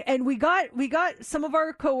 And we got some of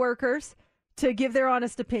our coworkers to give their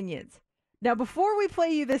honest opinions. Now, before we play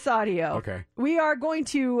you this audio, we are going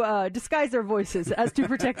to disguise their voices as to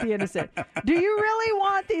protect the innocent. Do you really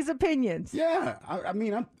want these opinions? Yeah. I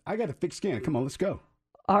mean, I got a thick skin. Come on, let's go.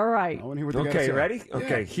 All right. I want to hear what they gotta Okay, say. ready? Yeah,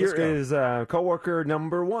 Okay, let's here go. is coworker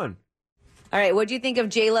number 1. All right, what do you think of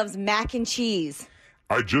J-Love's mac and cheese?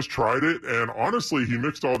 I just tried it, and honestly, he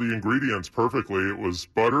mixed all the ingredients perfectly. It was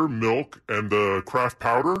butter, milk, and the Kraft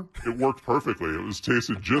powder. It worked perfectly. It was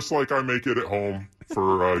tasted just like I make it at home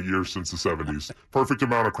for years since the 70s. Perfect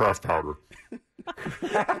amount of Kraft powder.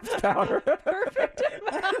 Kraft powder. Perfect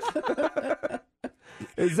amount.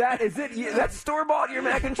 Is that store-bought, your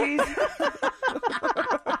mac and cheese?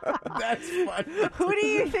 That's fun. Who do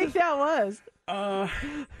you think that was?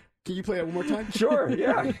 Can you play that one more time? Sure,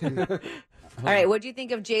 yeah. All right, what do you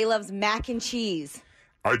think of J Love's mac and cheese?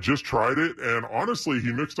 I just tried it, and honestly,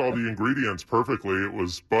 he mixed all the ingredients perfectly. It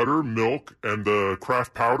was butter, milk, and the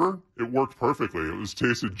Kraft powder. It worked perfectly. It was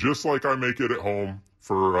tasted just like I make it at home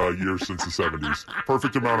for years since the 70s.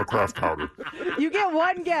 Perfect amount of Kraft powder. You get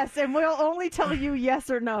one guess, and we'll only tell you yes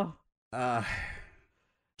or no.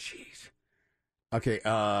 Jeez. Okay,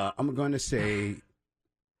 I'm going to say...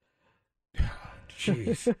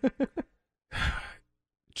 Jeez.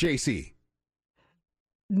 JC.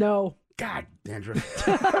 No. God, Dandruff.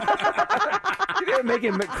 You didn't make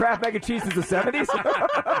him Kraft mac and cheese since the 70s?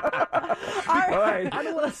 All right. I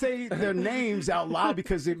don't want to say their names out loud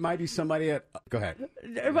because it might be somebody at... Go ahead.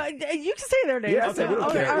 You can say their names. Yeah, okay,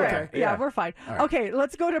 all right. okay. Yeah, we're fine. All right. Okay,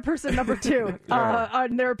 let's go to person number 2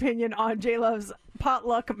 on their opinion on J Love's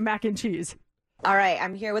potluck mac and cheese. All right,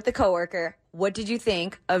 I'm here with the coworker. What did you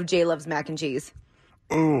think of J Love's mac and cheese?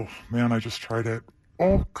 Oh, man, I just tried it.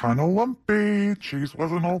 Oh, kind of lumpy. Cheese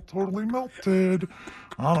wasn't all totally melted.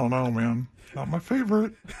 I don't know, man. Not my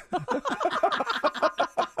favorite.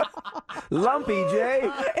 Lumpy, Jay.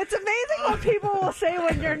 It's amazing what people will say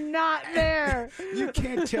when you're not there. You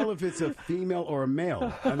can't tell if it's a female or a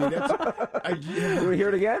male. I mean, that's... Can we hear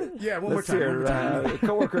it again? Yeah, one Let's more hear time.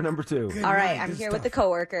 coworker number 2. All right, I'm here with the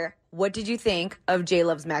coworker. What did you think of J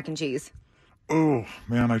Love's mac and cheese? Oh,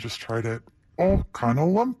 man, I just tried it. Oh, kind of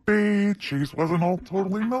lumpy. Cheese wasn't all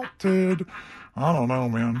totally melted. I don't know,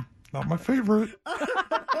 man. Not my favorite.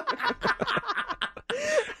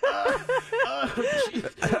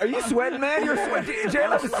 Are you sweating, man? You're sweating. J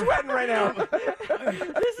Love is sweating right now.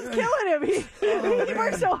 This is killing him. He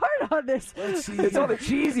worked so hard on this. It's all the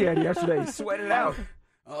cheese he had yesterday. He sweated it out.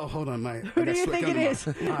 Oh, hold on. Who do you think it is?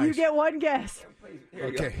 You get one guess.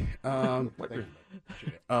 Okay.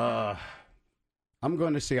 I'm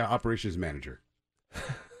going to say our operations manager.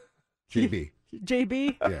 JB.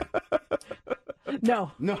 JB? Yeah.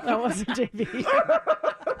 No. That wasn't JB.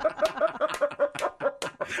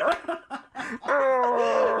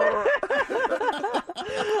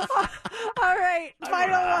 All right.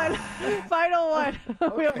 Final one.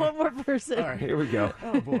 Okay. We have one more person. All right. Here we go.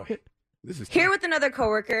 Oh, boy. This is Here with another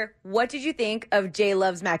coworker. What did you think of J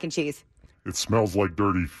Love's mac and cheese? It smells like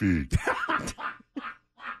dirty feet.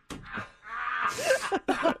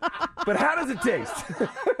 But how does it taste?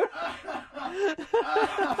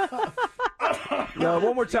 No,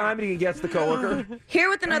 one more time and you can guess the coworker. Here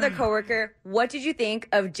with another coworker. What did you think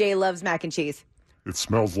of J Love's mac and cheese? It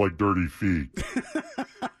smells like dirty feet.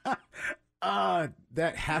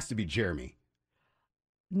 That has to be Jeremy.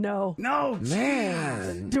 No. No,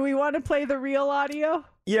 man. Do we want to play the real audio?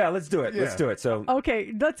 Yeah, let's do it. Yeah. Let's do it. So,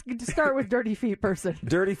 Okay, let's start with Dirty Feet person.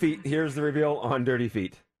 Dirty Feet. Here's the reveal on Dirty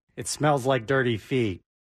Feet. It smells like dirty feet.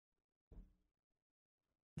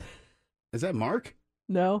 Is that Mark?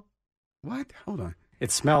 No. What? Hold on.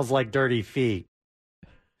 It smells like dirty feet.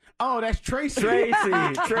 Oh, that's Tracy. Tracy.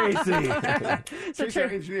 So Tracy, our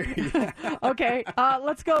engineer. Okay,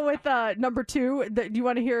 let's go with number 2. Do you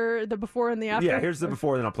want to hear the before and the after? Yeah, here's the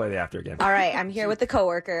before, then I'll play the after again. All right, I'm here with the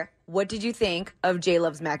coworker. What did you think of J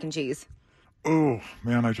Love's mac and cheese? Oh,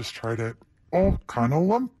 man, I just tried it. Oh, kind of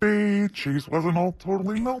lumpy. Cheese wasn't all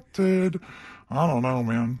totally melted. I don't know,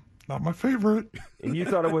 man. Not my favorite. And you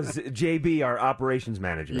thought it was JB, our operations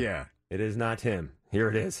manager. Yeah. It is not him. Here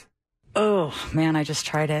it is. Oh, man, I just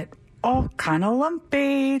tried it. Oh, kind of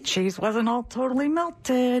lumpy. Cheese wasn't all totally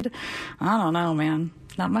melted. I don't know, man.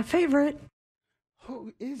 Not my favorite.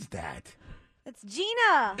 Who is that? That's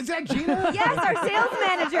Gina. Is that Gina? Yes, our sales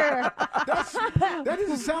manager. That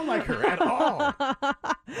doesn't sound like her at all.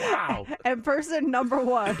 Wow. And person number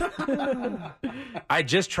 1. I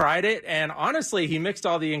just tried it, and honestly, he mixed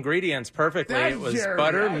all the ingredients perfectly. That's It was Jeremy.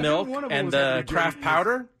 butter, I knew milk, one of them and was the gonna be Kraft Jeremy.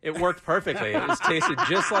 powder. It worked perfectly. It was tasted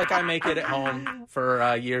just like I make it at home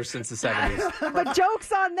for years since the 70s. But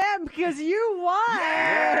joke's on them because you won.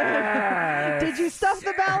 Yes. Did you stuff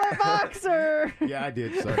the ballot box or? Yeah, I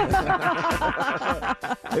did. Sorry.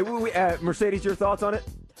 Hey, Mercedes, your thoughts on it?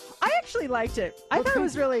 I actually liked it. I thought it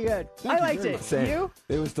was really good. I liked it. Same. You?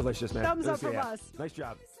 It was delicious, man. Thumbs It up was- from yeah. us. Nice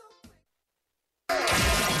job.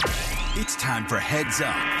 It's time for Heads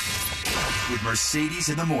Up with Mercedes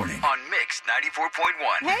in the morning on Mix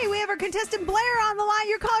 94.1. Hey, we have our contestant Blair on the line.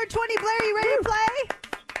 You're caller 20. Blair, you ready to play?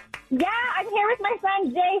 Yeah, I'm here with my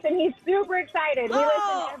son Jason. He's super excited. We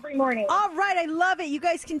listen every morning. All right, I love it. You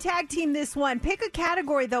guys can tag team this one. Pick a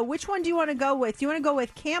category, though. Which one do you want to go with? Do you want to go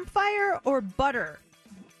with campfire or butter?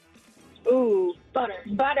 Ooh, butter.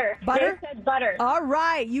 Butter. Butter? Dave said butter. All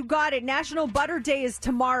right, you got it. National Butter Day is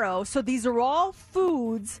tomorrow. So these are all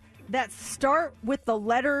foods that start with the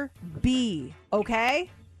letter B, okay?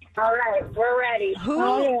 All right, we're ready.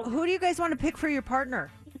 Who do you guys want to pick for your partner?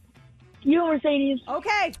 You, Mercedes.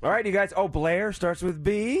 Okay. All right, you guys. Oh, Blair starts with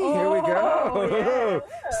B. Here we go. Yeah.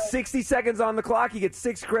 60 seconds on the clock. You get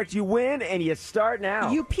 6 correct. You win, and you start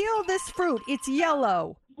now. You peel this fruit. It's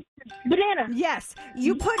yellow. Banana. Yes.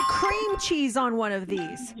 You put cream cheese on one of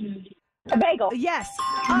these. A bagel. Yes.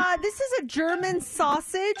 This is a German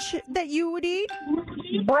sausage that you would eat.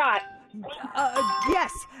 Brat.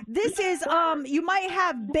 Yes. This is, you might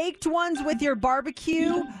have baked ones with your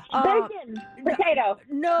barbecue. Bacon. Potato.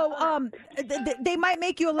 No, they might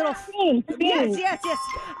make you a little... Beans. Yes.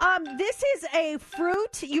 This is a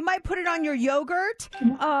fruit. You might put it on your yogurt.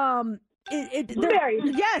 Blueberries.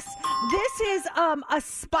 Yes. This is a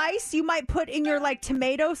spice you might put in your, like,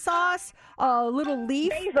 tomato sauce. A little leaf.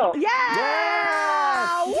 Basil.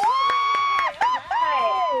 Yeah! Yes!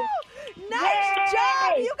 Nice Yay!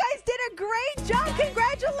 job! You guys did a great job.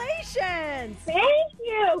 Congratulations! Thank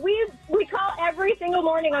you. We call every single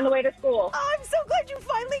morning on the way to school. Oh, I'm so glad you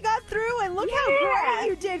finally got through, and look how great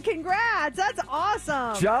you did. Congrats. That's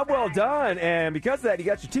awesome. Job well done. And because of that, you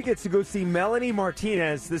got your tickets to go see Melanie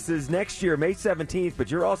Martinez. This is next year, May 17th, but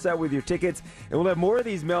you're all set with your tickets. And we'll have more of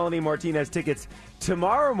these Melanie Martinez tickets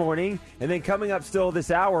tomorrow morning. And then coming up still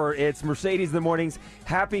this hour, it's Mercedes in the Morning's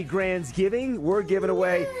Happy Grandsgiving. We're giving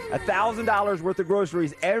away $1,000 worth of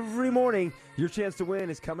groceries every morning. Your chance to win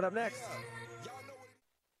is coming up next.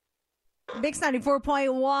 Mix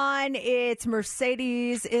 94.1, it's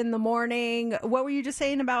Mercedes in the Morning. What were you just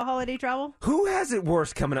saying about holiday travel? Who has it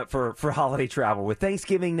worse coming up for holiday travel? With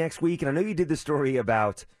Thanksgiving next week, and I know you did the story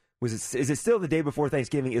about, is it still the day before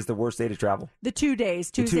Thanksgiving is the worst day to travel? The 2 days,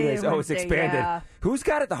 The 2 Tuesday days. and Oh, it's Wednesday, expanded. yeah. Who's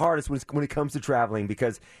got it the hardest when it comes to traveling?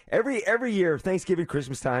 Because every year, Thanksgiving,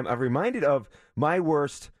 Christmas time, I'm reminded of my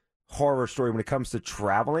worst horror story when it comes to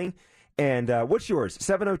traveling. And what's yours?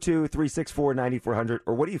 702-364-9400,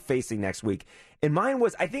 or what are you facing next week? And mine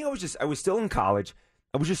was, I think I was still in college.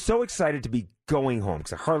 I was just so excited to be going home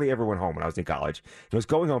because I hardly ever went home when I was in college. And I was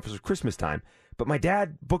going home for Christmas time. But my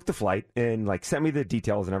dad booked the flight and sent me the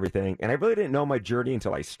details and everything. And I really didn't know my journey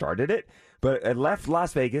until I started it. But I left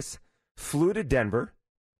Las Vegas, flew to Denver.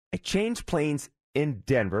 I changed planes in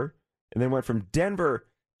Denver, and then went from Denver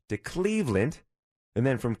to Cleveland, and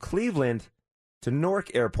then from Cleveland to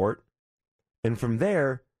Newark Airport. And from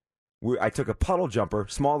there, I took a puddle jumper,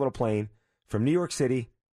 small little plane, from New York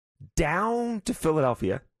City down to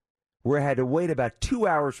Philadelphia, where I had to wait about 2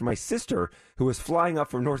 hours for my sister, who was flying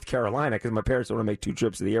up from North Carolina because my parents don't want to make 2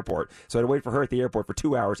 trips to the airport. So I had to wait for her at the airport for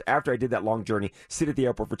 2 hours. After I did that long journey, sit at the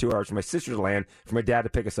airport for 2 hours for my sister to land, for my dad to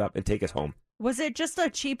pick us up and take us home. Was it just a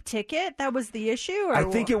cheap ticket that was the issue? Or I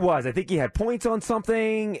think it was. I think he had points on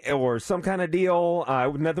something or some kind of deal.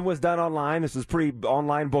 Nothing was done online. This was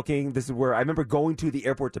pre-online booking. This is where I remember going to the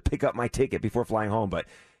airport to pick up my ticket before flying home. But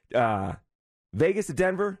Vegas to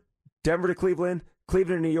Denver, Denver to Cleveland,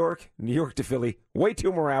 Cleveland to New York to Philly. Wait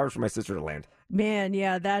 2 more hours for my sister to land. Man,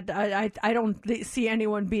 yeah, that I don't see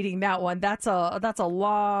anyone beating that one. That's a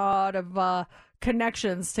lot of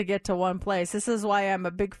connections to get to one place. This is why I'm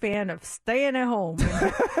a big fan of staying at home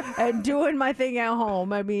and doing my thing at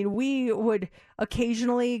home. I mean, we would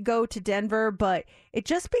occasionally go to Denver, but it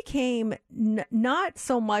just became not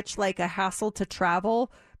so much like a hassle to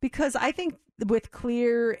travel, because I think with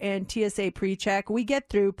Clear and TSA PreCheck, we get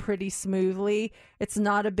through pretty smoothly. It's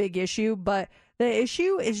not a big issue, but the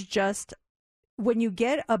issue is just when you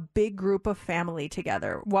get a big group of family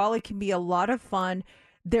together. While it can be a lot of fun,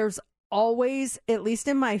 there's always, at least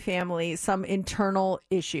in my family, some internal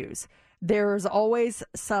issues. There's always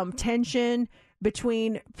some tension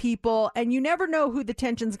between people, and you never know who the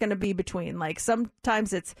tension's going to be between. Like,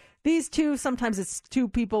 sometimes it's these two, sometimes it's 2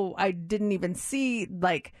 people I didn't even see,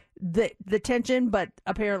 like, the tension, but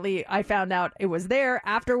apparently I found out it was there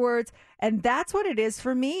afterwards. And that's what it is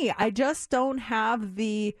for me. I just don't have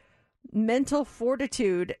the mental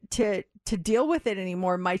fortitude to deal with it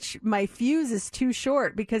anymore. My fuse is too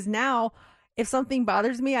short, because now if something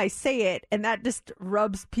bothers me, I say it, and that just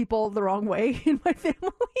rubs people the wrong way in my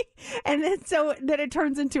family. And then it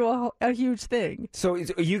turns into a huge thing. So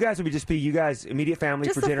you guys would just be you guys immediate family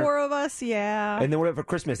Just for the dinner? 4 of us, yeah. And then what about for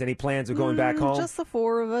Christmas? Any plans of going back home? Just the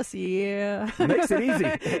 4 of us, yeah. Makes it easy.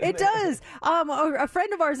 It does. A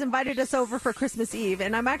friend of ours invited us over for Christmas Eve,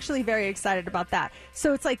 and I'm actually very excited about that.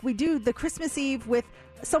 So it's like we do the Christmas Eve with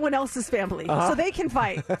someone else's family, so they can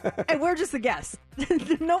fight, and we're just the guests.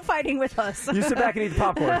 No fighting with us. You sit back and eat the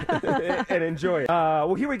popcorn and enjoy it.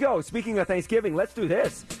 Well, here we go. Speaking of Thanksgiving, let's do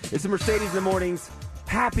this. It's the Mercedes in the Mornings.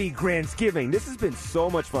 Happy Grandsgiving. This has been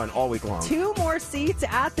so much fun all week long. 2 more seats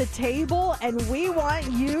at the table, and we want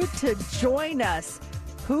you to join us.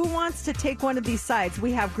 Who wants to take one of these sides?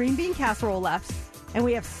 We have green bean casserole left, and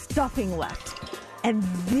we have stuffing left. And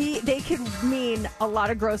they could mean a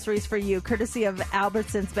lot of groceries for you, courtesy of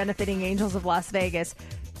Albertsons benefiting Angels of Las Vegas.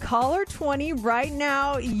 Caller 20 right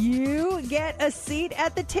now. You get a seat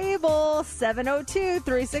at the table.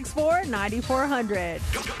 702-364-9400.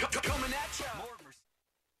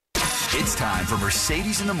 It's time for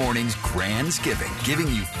Mercedes in the Morning's Grandsgiving, giving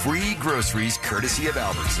you free groceries courtesy of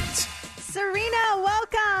Albertsons. Serena,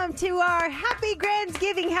 welcome to our Happy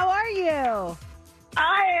Grandsgiving. How are you?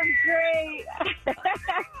 I am great.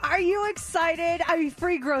 Are you excited? I mean,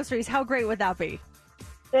 free groceries. How great would that be?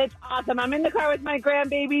 It's awesome. I'm in the car with my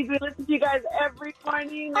grandbabies. We listen to you guys every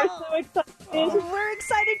morning. They're so excited. We're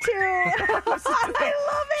excited too. I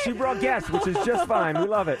love it. She brought guests, which is just fine. We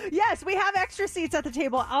love it. Yes, we have extra seats at the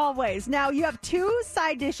table always. Now, you have 2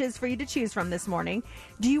 side dishes for you to choose from this morning.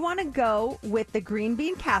 Do you want to go with the green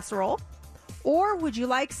bean casserole, or would you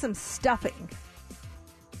like some stuffing?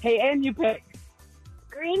 Hey, and you pick.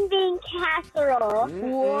 Green bean casserole.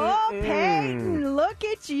 Whoa, Peyton, look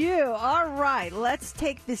at you. All right, let's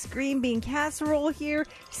take this green bean casserole here.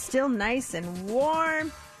 Still nice and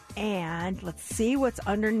warm. And let's see what's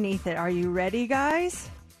underneath it. Are you ready,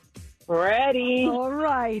 guys? Ready. All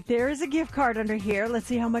right, there is a gift card under here. Let's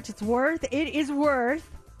see how much it's worth. It is worth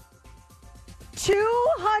 $250.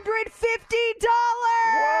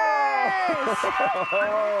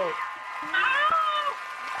 Whoa!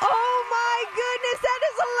 Oh my goodness, that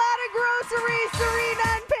is a lot of groceries, Serena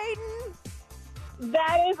and Peyton.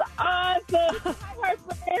 That is awesome.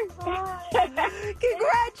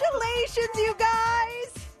 Congratulations, you guys.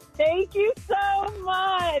 Thank you so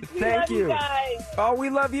much. We Thank love you. guys. Oh, we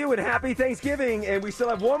love you and happy Thanksgiving. And we still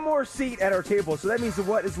have one more seat at our table. So that means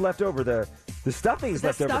what is left over? The stuffing is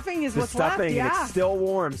left over. The stuffing is the what's stuffing, left, yeah. And it's still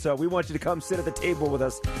warm. So we want you to come sit at the table with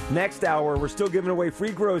us next hour. We're still giving away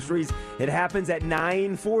free groceries. It happens at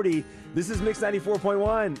 9:40. This is Mix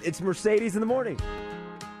 94.1. It's Mercedes in the Morning.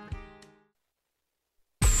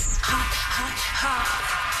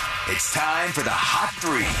 It's time for the Hot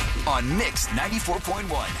 3 on Mix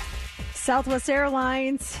 94.1. Southwest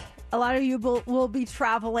Airlines, a lot of you will be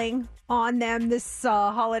traveling on them this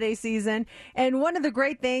holiday season. And one of the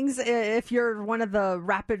great things, if you're one of the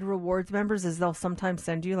Rapid Rewards members, is they'll sometimes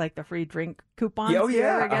send you like the free drink coupons. Oh, Do you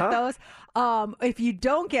yeah, ever get those? If you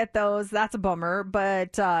don't get those, that's a bummer,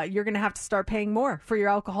 but you're going to have to start paying more for your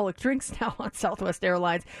alcoholic drinks now on Southwest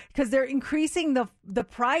Airlines because they're increasing the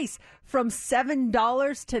price from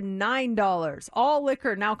 $7 to $9. All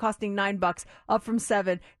liquor now costing $9, up from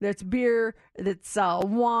 $7. That's beer, that's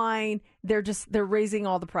wine. They're raising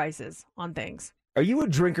all the prices on things. Are you a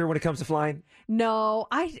drinker when it comes to flying? No,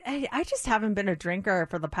 I just haven't been a drinker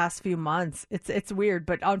for the past few months. It's weird,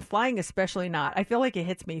 but on flying especially not. I feel like it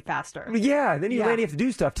hits me faster. Yeah, then you land, you have to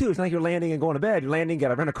do stuff too. It's not like you're landing and going to bed. You're landing, got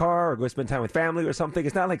to rent a car or go spend time with family or something.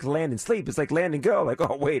 It's not like land and sleep. It's like land and go. Like,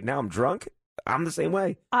 oh wait, now I'm drunk. I'm the same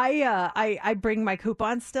way. I bring my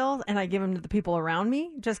coupons still, and I give them to the people around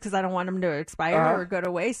me just because I don't want them to expire or go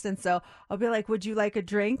to waste. And so I'll be like, "Would you like a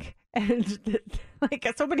drink?" And like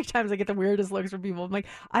so many times I get the weirdest looks from people. I'm like,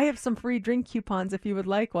 I have some free drink coupons if you would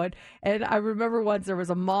like one. And I remember once there was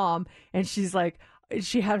a mom, and she's like,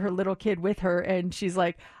 she had her little kid with her, and she's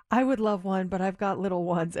like, I would love one, but I've got little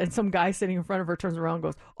ones. And some guy sitting in front of her turns around and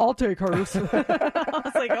goes, I'll take hers. I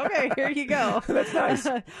was like, okay, here you go. That's nice.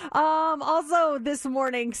 Also this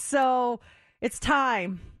morning, so it's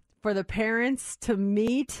time for the parents to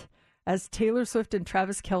meet as Taylor Swift and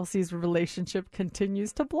Travis Kelce's relationship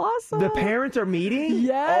continues to blossom. The parents are meeting?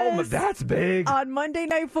 Yes. Oh, that's big. On Monday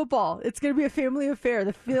Night Football. It's going to be a family affair.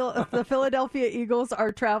 The Philadelphia Eagles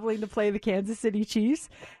are traveling to play the Kansas City Chiefs.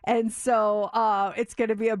 And so it's going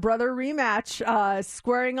to be a brother rematch,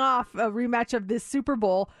 squaring off a rematch of this Super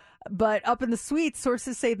Bowl. But up in the suite,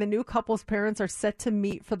 sources say the new couple's parents are set to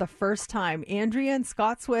meet for the first time. Andrea and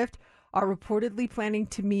Scott Swift are reportedly planning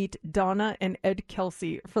to meet Donna and Ed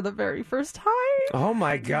Kelce for the very first time. Oh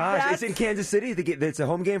my gosh! It's in Kansas City. It's a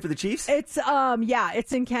home game for the Chiefs. It's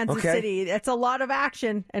it's in Kansas City. It's a lot of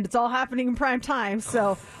action, and it's all happening in prime time.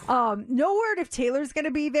 So, no word if Taylor's going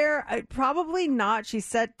to be there. Probably not. She's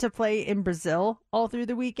set to play in Brazil all through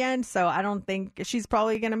the weekend, so I don't think she's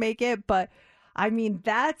probably going to make it. But I mean,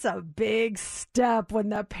 that's a big step when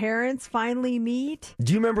the parents finally meet.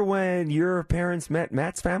 Do you remember when your parents met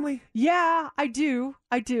Matt's family? Yeah, I do.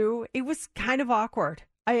 It was kind of awkward.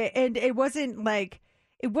 And it wasn't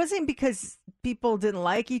because people didn't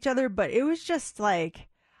like each other, but it was just like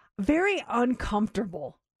very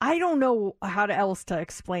uncomfortable. I don't know how else to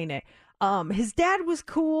explain it. His dad was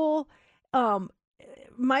cool.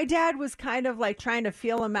 My dad was kind of like trying to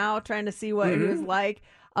feel him out, trying to see what he was like.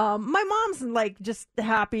 My mom's like just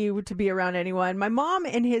happy to be around anyone. My mom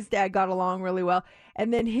and his dad got along really well.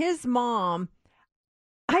 And then his mom,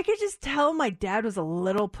 I could just tell my dad was a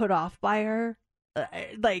little put off by her.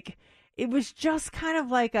 Like, it was just kind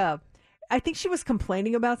of like I think she was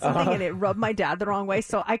complaining about something and it rubbed my dad the wrong way.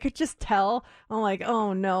 So I could just tell. I'm like,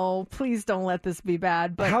 oh no, please don't let this be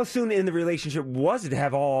bad. But how soon in the relationship was it to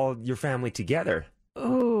have all your family together?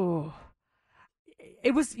 Oh,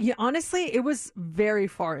 it was, honestly, it was very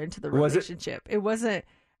far into the relationship. It wasn't,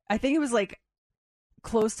 I think it was like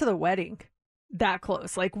close to the wedding. That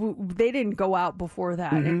close. Like they didn't go out before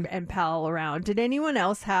that and pal around. Did anyone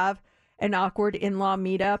else have an awkward in-law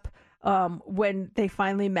meetup when they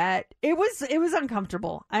finally met? It was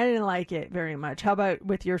uncomfortable. I didn't like it very much. How about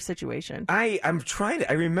with your situation? I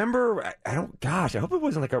remember, I hope it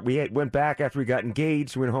wasn't like we went back after we got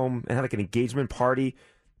engaged, went home and had like an engagement party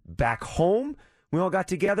back home. We all got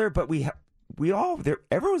together, but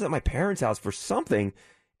everyone was at my parents' house for something,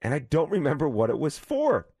 and I don't remember what it was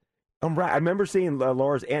for. I remember seeing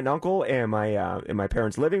Laura's aunt and uncle in my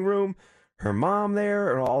parents' living room, her mom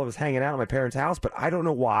there, and all of us hanging out at my parents' house, but I don't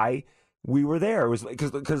know why we were there. It was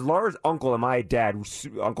because Laura's uncle and my dad,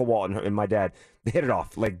 Uncle Walt and my dad, they hit it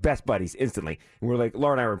off like best buddies instantly. And we're like,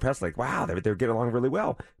 Laura and I were impressed, like, wow, they're getting along really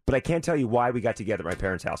well. But I can't tell you why we got together at my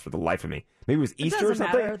parents' house for the life of me. Maybe it was Easter or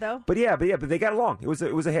something. Matter, though. But they got along. It was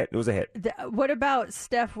a hit. It was a hit. What about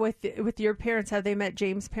Steph with your parents? Have they met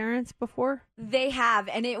James' parents before? They have,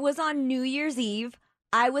 and it was on New Year's Eve.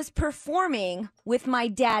 I was performing with my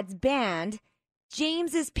dad's band.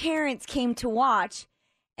 James's parents came to watch,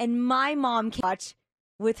 and my mom came to watch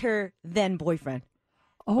with her then boyfriend.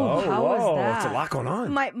 Oh, how was that? That's a lot going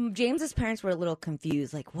on. James's parents were a little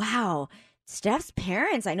confused. Like, wow, Steph's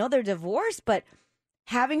parents, I know they're divorced, but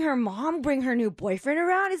having her mom bring her new boyfriend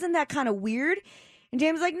around, isn't that kind of weird? And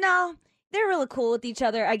James was like, no, they're really cool with each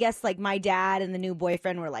other. I guess like my dad and the new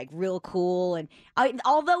boyfriend were like real cool. And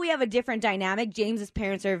although we have a different dynamic, James's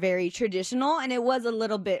parents are very traditional, and it was a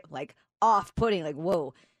little bit like off-putting. Like,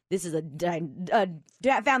 whoa, this is a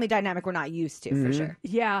family dynamic we're not used to, for sure.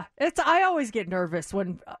 Yeah, I always get nervous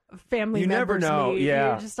when family members never know. meet.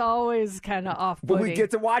 Yeah, You're just always kind of off-putting. But we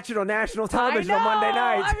get to watch it on national television on Monday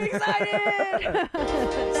nights. I'm excited.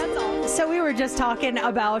 That's all. So we were just talking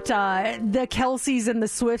about the Kelces and the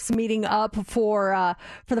Swifts meeting up for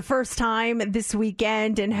the first time this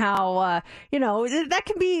weekend, and how that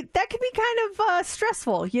can be kind of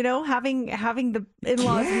stressful. Having the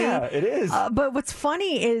in-laws meet. Yeah, it is. But what's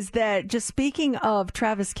funny is that, just speaking of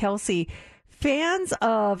Travis Kelce, fans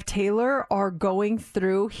of Taylor are going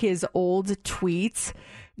through his old tweets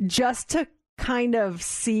just to kind of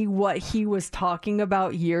see what he was talking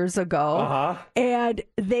about years ago. And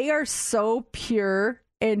they are so pure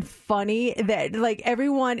and funny that like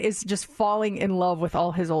everyone is just falling in love with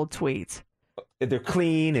all his old tweets. They're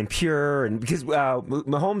clean and pure, and because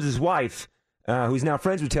Mahomes' wife, who's now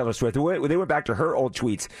friends with Taylor Swift, they went back to her old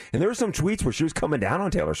tweets, and there were some tweets where she was coming down on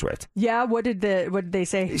Taylor Swift. Yeah, what did they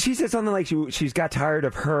say? She said something like she's got tired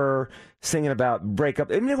of her singing about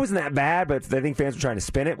breakup. I mean, it wasn't that bad, but I think fans were trying to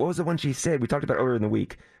spin it. What was the one she said? We talked about earlier in the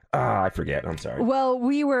week. I forget. I'm sorry. Well,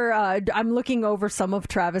 we were. I'm looking over some of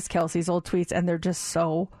Travis Kelce's old tweets, and they're just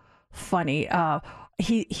so funny.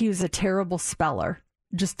 He was a terrible speller.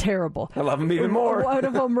 Just terrible. I love him even more. One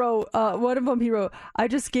of them he wrote, I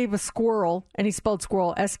just gave a squirrel, and he spelled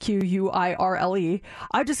squirrel, S-Q-U-I-R-L-E.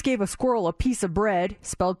 I just gave a squirrel a piece of bread,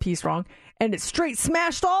 spelled piece wrong, and it straight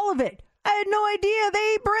smashed all of it. I had no idea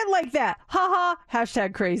they ate bread like that. Ha ha.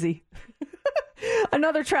 # crazy.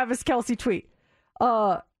 Another Travis Kelce tweet.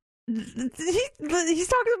 He's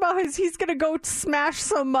talking about he's gonna go smash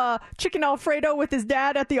some chicken Alfredo with his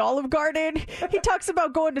dad at the Olive Garden. He talks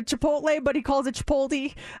about going to Chipotle, but he calls it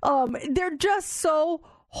Chipotle. They're just so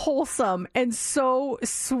wholesome and so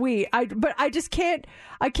sweet. I just can't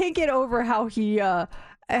get over how he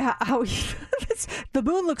how the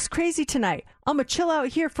moon looks crazy tonight. I'm going to chill out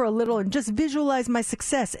here for a little and just visualize my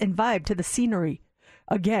success and vibe to the scenery.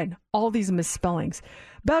 Again, all these misspellings.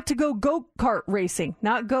 About to go go-kart racing.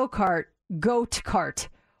 Not go-kart, goat-kart.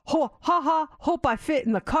 Ha ha, hope I fit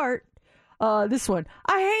in the cart. This one.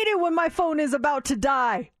 I hate it when my phone is about to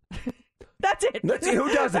die. That's it.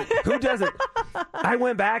 Who doesn't? Who doesn't? I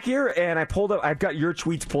went back here and I pulled up. I've got your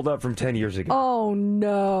tweets pulled up from 10 years ago. Oh,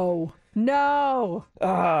 no. No.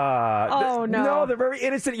 No, no. they're very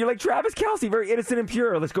innocent. You're like Travis Kelce, very innocent and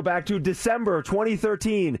pure. Let's go back to December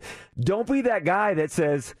 2013. Don't be that guy that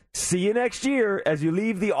says, see you next year as you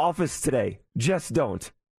leave the office today. Just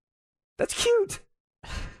don't. That's cute.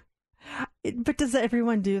 But does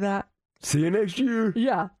everyone do that? See you next year.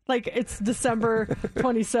 Yeah, like it's December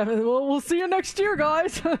 27th. Well, we'll see you next year,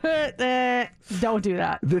 guys. Don't do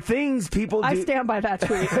that. The things people do. I stand by that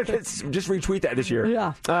tweet. Just retweet that this year.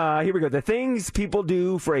 Yeah. Here we go. The things people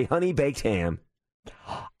do for a honey-baked ham.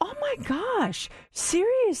 Oh, my gosh.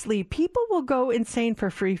 Seriously, people will go insane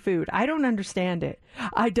for free food. I don't understand it.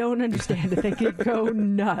 I don't understand it. They could go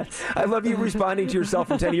nuts. I love you responding to yourself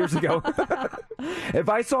from 10 years ago. If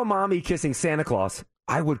I saw mommy kissing Santa Claus,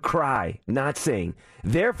 I would cry, not sing.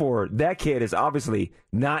 Therefore, that kid is obviously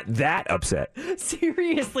not that upset.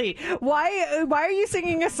 Seriously, why are you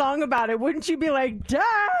singing a song about it? Wouldn't you be like,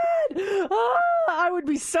 Dad? Oh, I would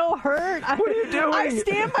be so hurt. What are you doing? I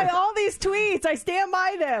stand by all these tweets. I stand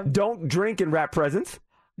by them. Don't drink and wrap presents?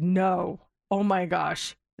 No. Oh my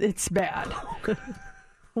gosh. It's bad.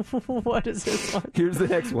 What is this one? Here's the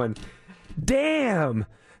next one. Damn.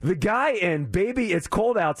 The guy in Baby It's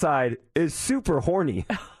Cold Outside is super horny.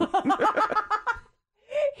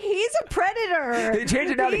 He's a predator. They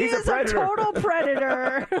changed it now that he's a predator. He is a total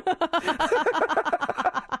predator.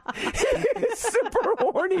 He's super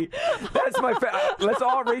horny. That's my let's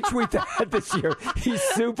all retweet that this year. He's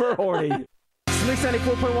super horny. Mix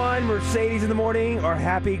 94.1, Mercedes in the morning, or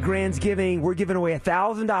happy Grandsgiving. We're giving away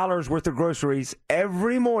 $1,000 worth of groceries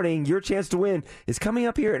every morning. Your chance to win is coming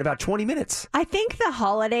up here in about 20 minutes. I think the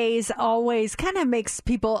holidays always kind of makes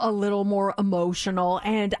people a little more emotional,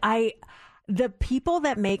 and the people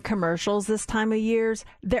that make commercials this time of years,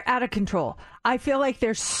 they're out of control. I feel like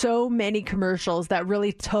there's so many commercials that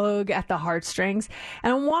really tug at the heartstrings.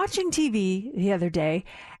 And I'm watching TV the other day,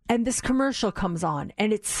 and this commercial comes on,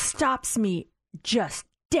 and it stops me just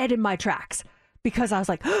dead in my tracks because I was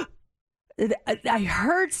like, I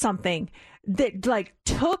heard something that like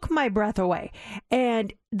took my breath away.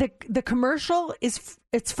 And the commercial it's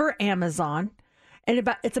for Amazon, and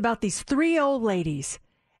it's about these three old ladies,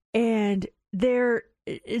 and they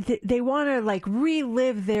want to like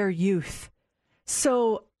relive their youth,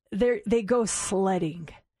 so they go sledding.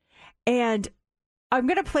 And I'm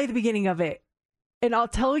gonna play the beginning of it, and I'll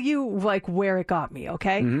tell you like where it got me.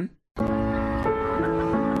 Okay. Mm-hmm.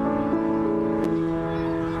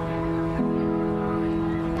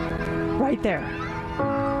 Right there.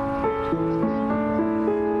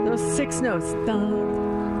 Those 6 notes. Dun.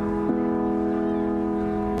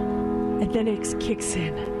 And then it kicks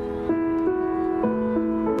in.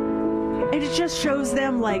 And it just shows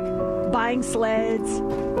them like buying sleds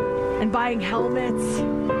and buying helmets.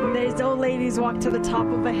 These old ladies walk to the top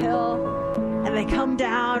of a hill and they come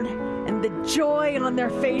down, and the joy on their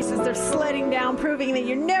faces, they're sledding down, proving that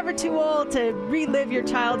you're never too old to relive your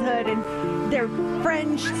childhood, and their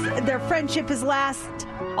friendship has lasted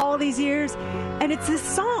all these years. And it's this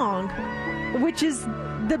song, which is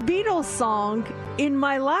the Beatles song, In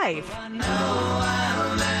My Life. I know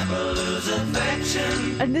I'll never lose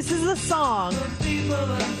affection. And this is a song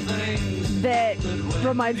that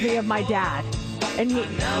reminds me of my dad. And he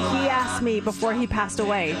asked me before he passed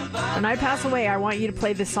away, when I pass away, I want you to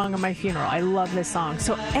play this song at my funeral. I love this song.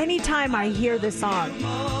 So anytime I hear this song,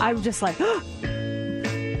 I'm just like, oh!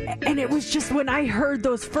 And it was just when I heard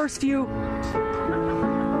those first few,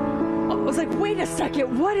 I was like, wait a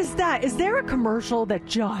second, what is that? Is there a commercial that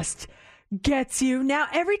just gets you? Now,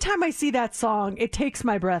 every time I see that song, it takes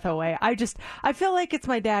my breath away. I feel like it's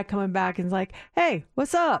my dad coming back and like, hey,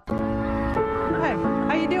 what's up? Hey,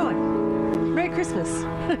 how you doing? Merry Christmas,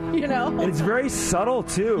 you know? And it's very subtle,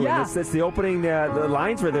 too. Yeah. And that's the opening, the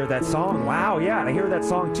lines were there, that song. Wow, yeah, and I hear that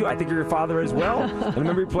song, too. I think you're your father as well. I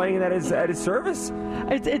remember playing that at his service.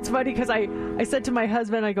 It's funny because I said to my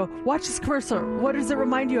husband, I go, watch this commercial. What does it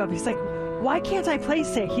remind you of? He's like, why can't I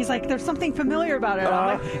place it? He's like, there's something familiar about it.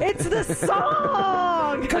 I'm like, it's the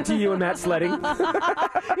song. Cut to you and Matt sledding. He's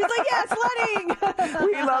like, yeah, sledding.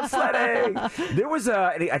 We love sledding. There was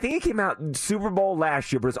I think it came out Super Bowl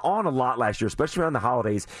last year, but it was on a lot last year, especially around the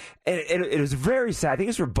holidays. And it was very sad. I think it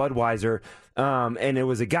was for Budweiser. And it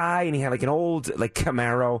was a guy, and he had like an old like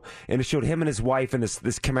Camaro, and it showed him and his wife and this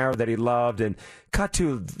Camaro that he loved. And cut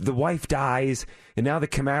to the wife dies, and now the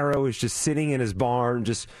Camaro is just sitting in his barn,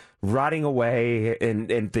 just rotting away,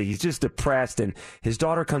 and he's just depressed. And his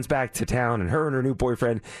daughter comes back to town, and her new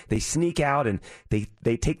boyfriend, they sneak out, and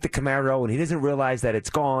they take the Camaro, and he doesn't realize that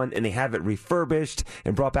it's gone, and they have it refurbished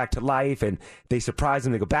and brought back to life, and they surprise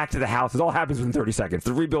him. They go back to the house. It all happens within 30 seconds,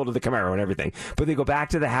 the rebuild of the Camaro and everything. But they go back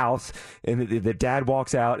to the house, and the dad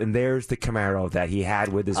walks out, and there's the Camaro that he had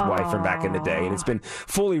with his wife from back in the day, and it's been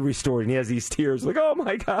fully restored, and he has these tears like, oh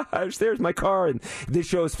my gosh, there's my car. And this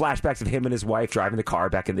shows flashbacks of him and his wife driving the car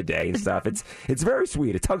back in the day and stuff. It's very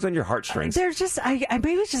sweet. It tugs on your heartstrings. There's just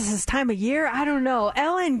maybe it's just this time of year. I don't know.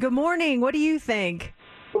 Ellen, good morning. What do you think?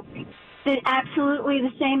 Absolutely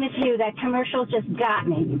the same as you. That commercial just got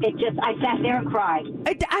me. I sat there and cried.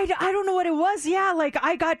 I don't know what it was. Yeah, like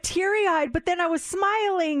I got teary-eyed, but then I was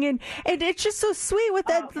smiling, and it's just so sweet with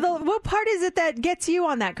that. What part is it that gets you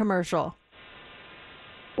on that commercial?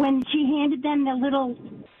 When she handed them the little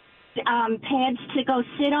pads to go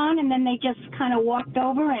sit on, and then they just kind of walked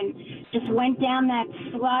over and just went down that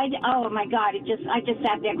slide. Oh my God! I just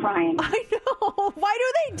sat there crying. I know. Why do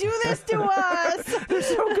they do this to us? They're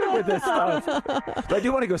so good with this stuff. But I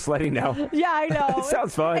do want to go sledding now. Yeah, I know. It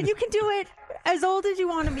sounds fun. And you can do it as old as you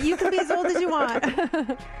want to be. You can be as old as you want. Are you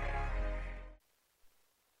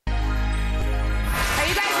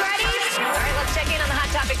guys ready? All right, let's check in on the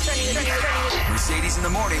hot topics trending. Mercedes in the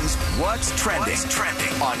mornings. What's trending?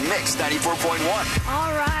 On Mix 94.1.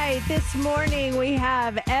 All right, this morning we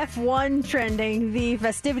have F1 trending. The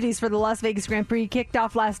festivities for the Las Vegas Grand Prix kicked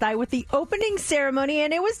off last night with the opening ceremony,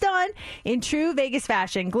 and it was done in true Vegas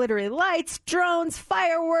fashion. Glittery lights, drones,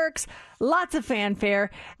 fireworks, lots of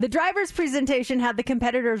fanfare. The driver's presentation had the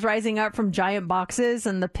competitors rising up from giant boxes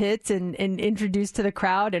in the pits and introduced to the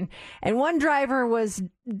crowd. And one driver was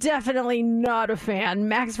definitely not a fan.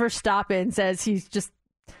 Max Verstappen says he's just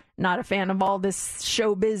not a fan of all this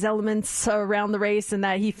showbiz elements around the race, and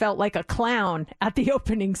that he felt like a clown at the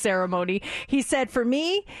opening ceremony. He said, for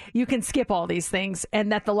me, you can skip all these things,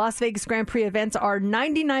 and that the Las Vegas Grand Prix events are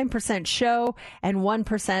 99% show and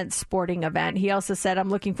 1% sporting event. He also said, I'm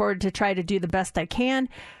looking forward to try to do the best I can,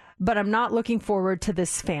 but I'm not looking forward to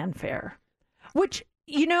this fanfare. Which,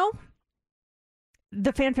 the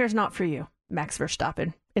fanfare is not for you, Max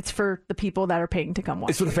Verstappen. It's for the people that are paying to come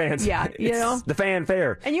watch. It's for the fans. Yeah, it's the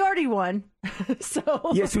fanfare. And you already won. So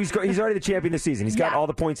yes, he's already the champion this season. He's got all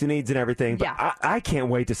the points he needs and everything. But Yeah. I can't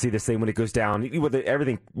wait to see this thing when it goes down. With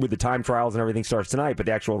the time trials and everything starts tonight, but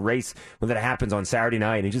the actual race when that happens on Saturday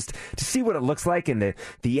night, and just to see what it looks like, and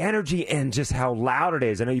the energy and just how loud it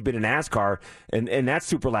is. I know you've been in NASCAR, and that's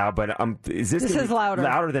super loud. But this is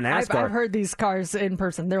louder than NASCAR. I've heard these cars in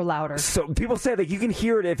person. They're louder. So people say like you can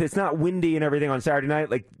hear it if it's not windy and everything on Saturday night.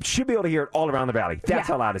 Like should be able to hear it all around the valley. That's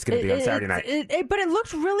how loud it's going to be on Saturday night. But it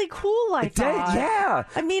looked really cool. I thought. Yeah.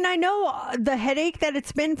 I mean, I know the headache that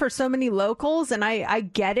it's been for so many locals, and I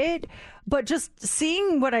get it. But just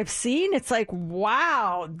seeing what I've seen, it's like,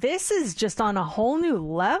 wow, this is just on a whole new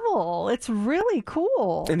level. It's really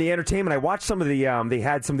cool. And the entertainment, I watched some of the, they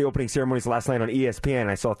had some of the opening ceremonies last night on ESPN.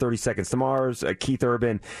 I saw 30 Seconds to Mars, Keith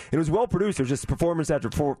Urban. It was well produced. It was just performance after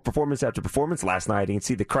performance after performance last night. You can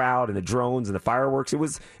see the crowd and the drones and the fireworks. It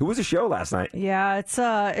was a show last night. Yeah,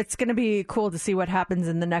 it's going to be cool to see what happens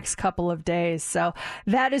in the next couple of days. So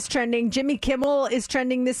that is trending. Jimmy Kimmel is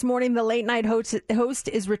trending this morning. The late night host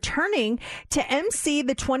is returning to MC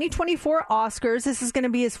the 2024 Oscars. This is going to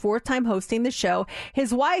be his fourth time hosting the show.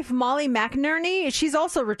 His wife, Molly McInerney, she's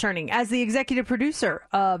also returning as the executive producer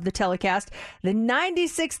of the telecast. The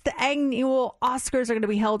 96th annual Oscars are going to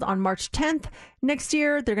be held on March 10th. Next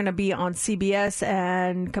year, they're going to be on CBS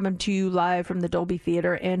and coming to you live from the Dolby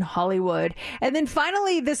Theater in Hollywood. And then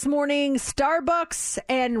finally this morning, Starbucks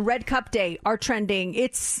and Red Cup Day are trending.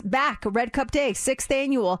 It's back, Red Cup Day, 6th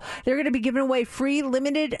annual. They're going to be giving away free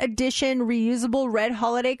limited edition reusable red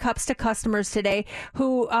holiday cups to customers today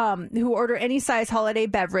who order any size holiday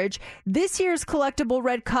beverage. This year's collectible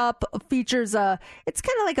red cup features it's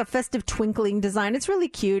kind of like a festive twinkling design. It's really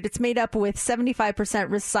cute. It's made up with 75%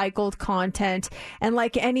 recycled content. And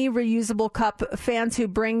like any reusable cup, fans who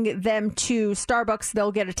bring them to Starbucks,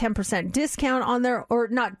 they'll get a 10% discount on their, or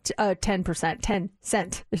not 10%, 10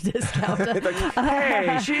 cent discount.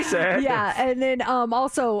 Hey, she said. Yeah, and then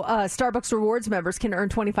also Starbucks Rewards members can earn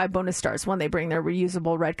 25 bonus stars when they bring their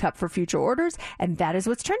reusable red cup for future orders, and that is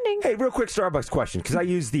what's trending. Hey, real quick Starbucks question, because I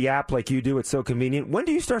use the app like you do. It's so convenient. When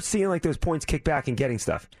do you start seeing like those points kick back and getting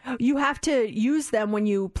stuff? You have to use them when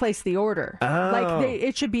you place the order. Oh. Like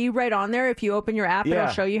it should be right on there. If you open your app, Yeah.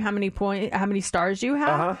 it'll show you how many stars you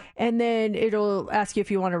have, and then it'll ask you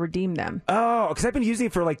if you want to redeem them. Oh, because I've been using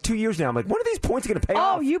it for like 2 years now. I'm like, when are these points going to pay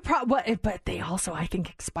off? Oh, you probably, but they also, I think,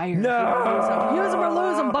 expire. No. Use them or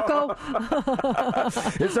lose them, bucko.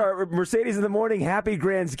 It's our Mercedes in the Morning. Happy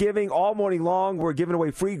Grandsgiving all morning long. We're giving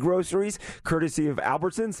away free groceries courtesy of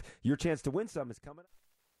Albertsons. Your chance to win some is coming up.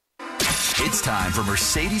 It's time for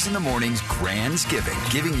Mercedes in the Morning's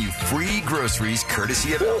Grandsgiving, giving you free groceries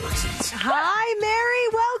courtesy of Albertsons. Hi, Mary.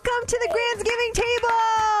 Welcome to the Grandsgiving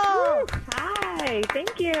table. Hi,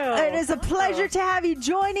 thank you. It is a pleasure to have you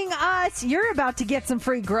joining us. You're about to get some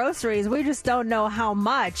free groceries. We just don't know how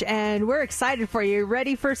much, and we're excited for you.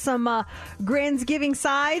 Ready for some Grandsgiving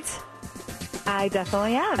sides? I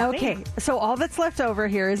definitely am. Okay, so all that's left over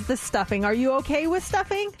here is the stuffing. Are you okay with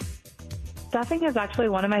stuffing? Stuffing is actually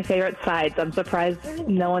one of my favorite sides. I'm surprised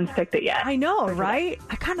no one's picked it yet. I know, right?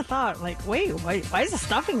 I kind of thought, like, wait, why is the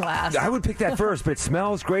stuffing last? I would pick that first, but it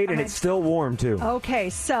smells great and it's still warm, too. Okay,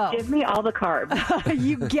 so. Give me all the carbs.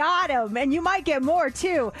 You got them, and you might get more,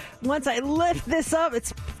 too. Once I lift this up,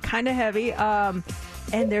 it's kind of heavy. And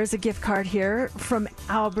there's a gift card here from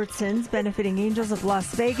Albertsons, benefiting Angels of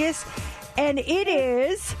Las Vegas. And it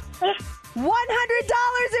is $100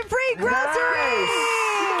 in free groceries!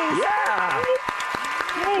 Nice. Yeah!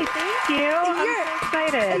 Hey, thank you. I'm so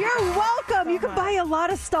excited. You're welcome. You can buy a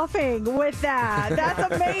lot of stuffing with that.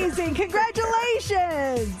 That's amazing.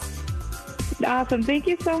 Congratulations. Awesome. Thank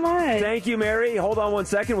you so much. Thank you, Mary. Hold on 1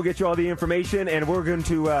 second. We'll get you all the information, and we're going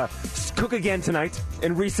to cook again tonight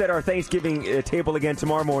and reset our Thanksgiving table again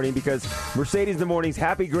tomorrow morning, because Mercedes in the Morning's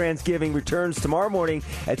Happy Grandsgiving returns tomorrow morning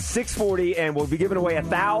at 6:40, and we'll be giving away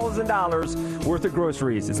 $1,000 worth of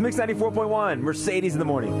groceries. It's Mix 94.1, Mercedes in the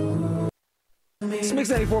Morning. It's Mix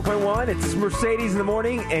 94.1. It's Mercedes in the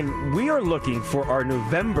Morning, and we are looking for our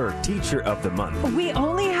November Teacher of the Month. We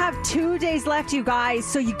only have 2 days left, you guys,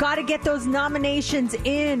 so you got to get those nominations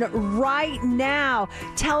in right now.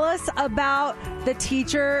 Tell us about the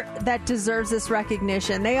teacher that deserves this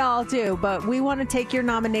recognition. They all do, but we want to take your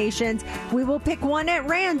nominations. We will pick one at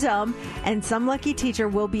random, and some lucky teacher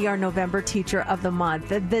will be our November Teacher of the Month.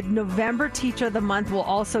 The November Teacher of the Month will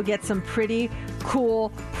also get some pretty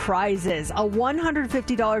cool prizes. A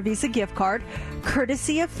 $150 Visa gift card,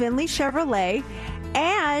 courtesy of Finley Chevrolet,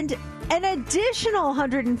 and an additional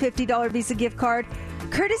 $150 Visa gift card,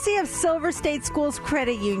 courtesy of Silver State Schools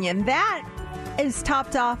Credit Union. That is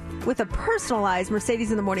topped off with a personalized Mercedes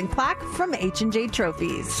in the Morning plaque from H&J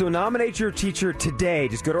Trophies. So nominate your teacher today.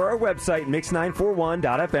 Just go to our website,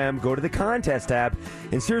 mix941.fm, go to the contest tab,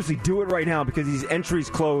 and seriously, do it right now, because these entries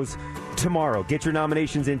close tomorrow. Get your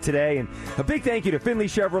nominations in today. And a big thank you to Finley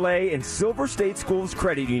Chevrolet and Silver State Schools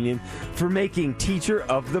Credit Union for making Teacher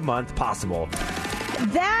of the Month possible.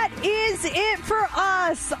 That is it for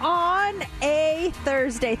us on a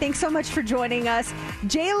Thursday. Thanks so much for joining us.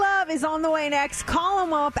 J-Love is on the way next. Call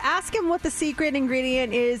him up. Ask him what the secret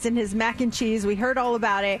ingredient is in his mac and cheese. We heard all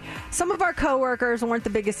about it. Some of our coworkers weren't the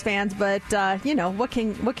biggest fans, but, what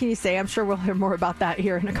can you say? I'm sure we'll hear more about that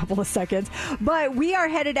here in a couple of seconds. But we are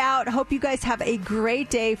headed out. Hope you guys have a great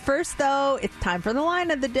day. First, though, it's time for the line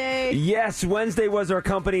of the day. Yes, Wednesday was our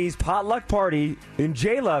company's potluck party, and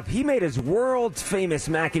J-Love, he made his world's famous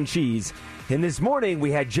mac and cheese. And this morning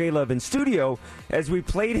we had J-Love in studio as we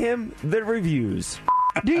played him the reviews.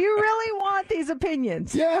 Do you really want these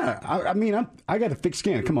opinions? Yeah, I got a thick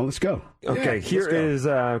skin. Come on, let's go. Okay, Yeah, here is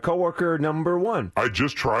coworker number one. I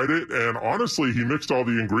just tried it, and honestly, he mixed all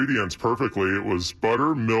the ingredients perfectly. It was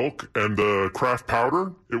butter, milk, and the Kraft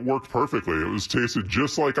powder. It worked perfectly. It was tasted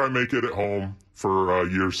just like I make it at home for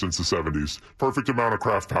years since the 70s. Perfect amount of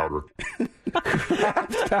Kraft powder.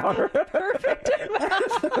 Kraft powder. Perfect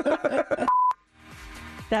amount.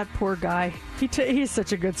 That poor guy. He's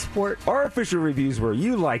such a good sport. Our official reviews were,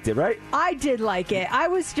 you liked it, right? I did like it. I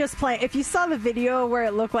was just playing. If you saw the video where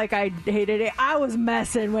it looked like I hated it, I was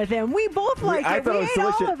messing with him. We both liked it. We ate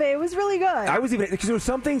all of it. It was really good. I was even, because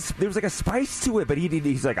there was like a spice to it, but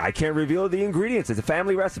he's like, I can't reveal the ingredients. It's a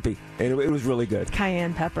family recipe. And it was really good.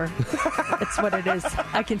 Cayenne pepper. It's what it is.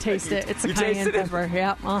 I can taste it. It's a cayenne pepper.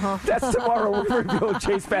 Yeah. That's tomorrow. We're going to reveal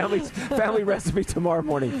Chase family's family recipe tomorrow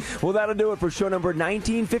morning. Well, that'll do it for show number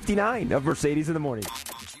 19 1359 of Mercedes in the Morning.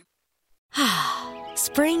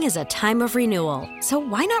 Spring is a time of renewal, so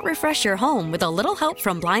why not refresh your home with a little help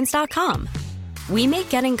from Blinds.com? We make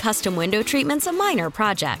getting custom window treatments a minor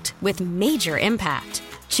project with major impact.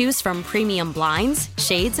 Choose from premium blinds,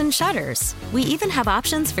 shades, and shutters. We even have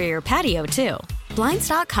options for your patio, too.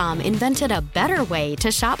 Blinds.com invented a better way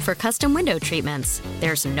to shop for custom window treatments.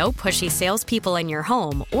 There's no pushy salespeople in your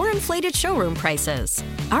home or inflated showroom prices.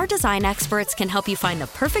 Our design experts can help you find the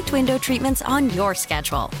perfect window treatments on your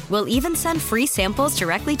schedule. We'll even send free samples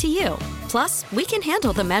directly to you. Plus, we can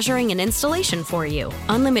handle the measuring and installation for you.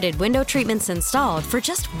 Unlimited window treatments installed for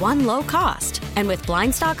just one low cost. And with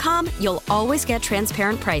Blinds.com, you'll always get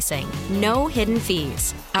transparent pricing. No hidden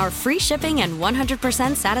fees. Our free shipping and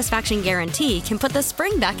 100% satisfaction guarantee can put the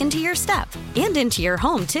spring back into your step and into your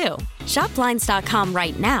home, too. Shop Blinds.com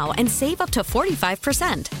right now and save up to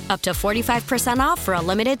 45%. Up to 45% off for a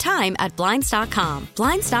limited time at Blinds.com.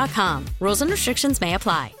 Blinds.com. Rules and restrictions may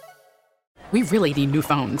apply. We really need new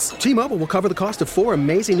phones. T-Mobile will cover the cost of 4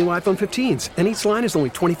 amazing new iPhone 15s, and each line is only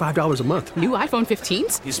 $25 a month. New iPhone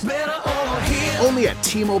 15s? It's better over here. Only at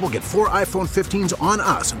T-Mobile, get 4 iPhone 15s on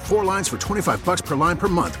us and 4 lines for $25 per line per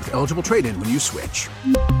month with eligible trade-in when you switch.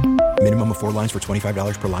 Minimum of 4 lines for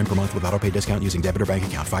 $25 per line per month with autopay discount using debit or bank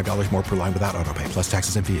account. $5 more per line without autopay, plus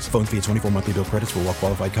taxes and fees. Phone fee at 24 monthly bill credits for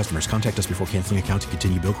well-qualified customers. Contact us before canceling account to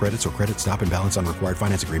continue bill credits or credit stop and balance on required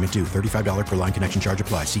finance agreement due. $35 per line connection charge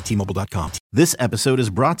applies. See T-Mobile.com. This episode is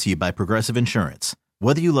brought to you by Progressive Insurance.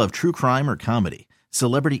 Whether you love true crime or comedy,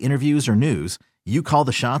 celebrity interviews or news, you call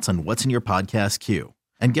the shots on what's in your podcast queue.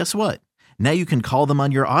 And guess what? Now you can call them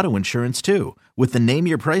on your auto insurance too with the Name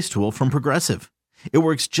Your Price tool from Progressive. It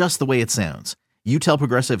works just the way it sounds. You tell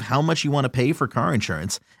Progressive how much you want to pay for car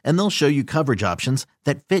insurance, and they'll show you coverage options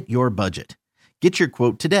that fit your budget. Get your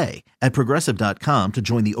quote today at Progressive.com to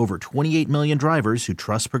join the over 28 million drivers who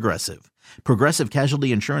trust Progressive. Progressive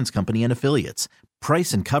Casualty Insurance Company and Affiliates.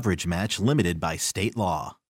 Price and coverage match limited by state law.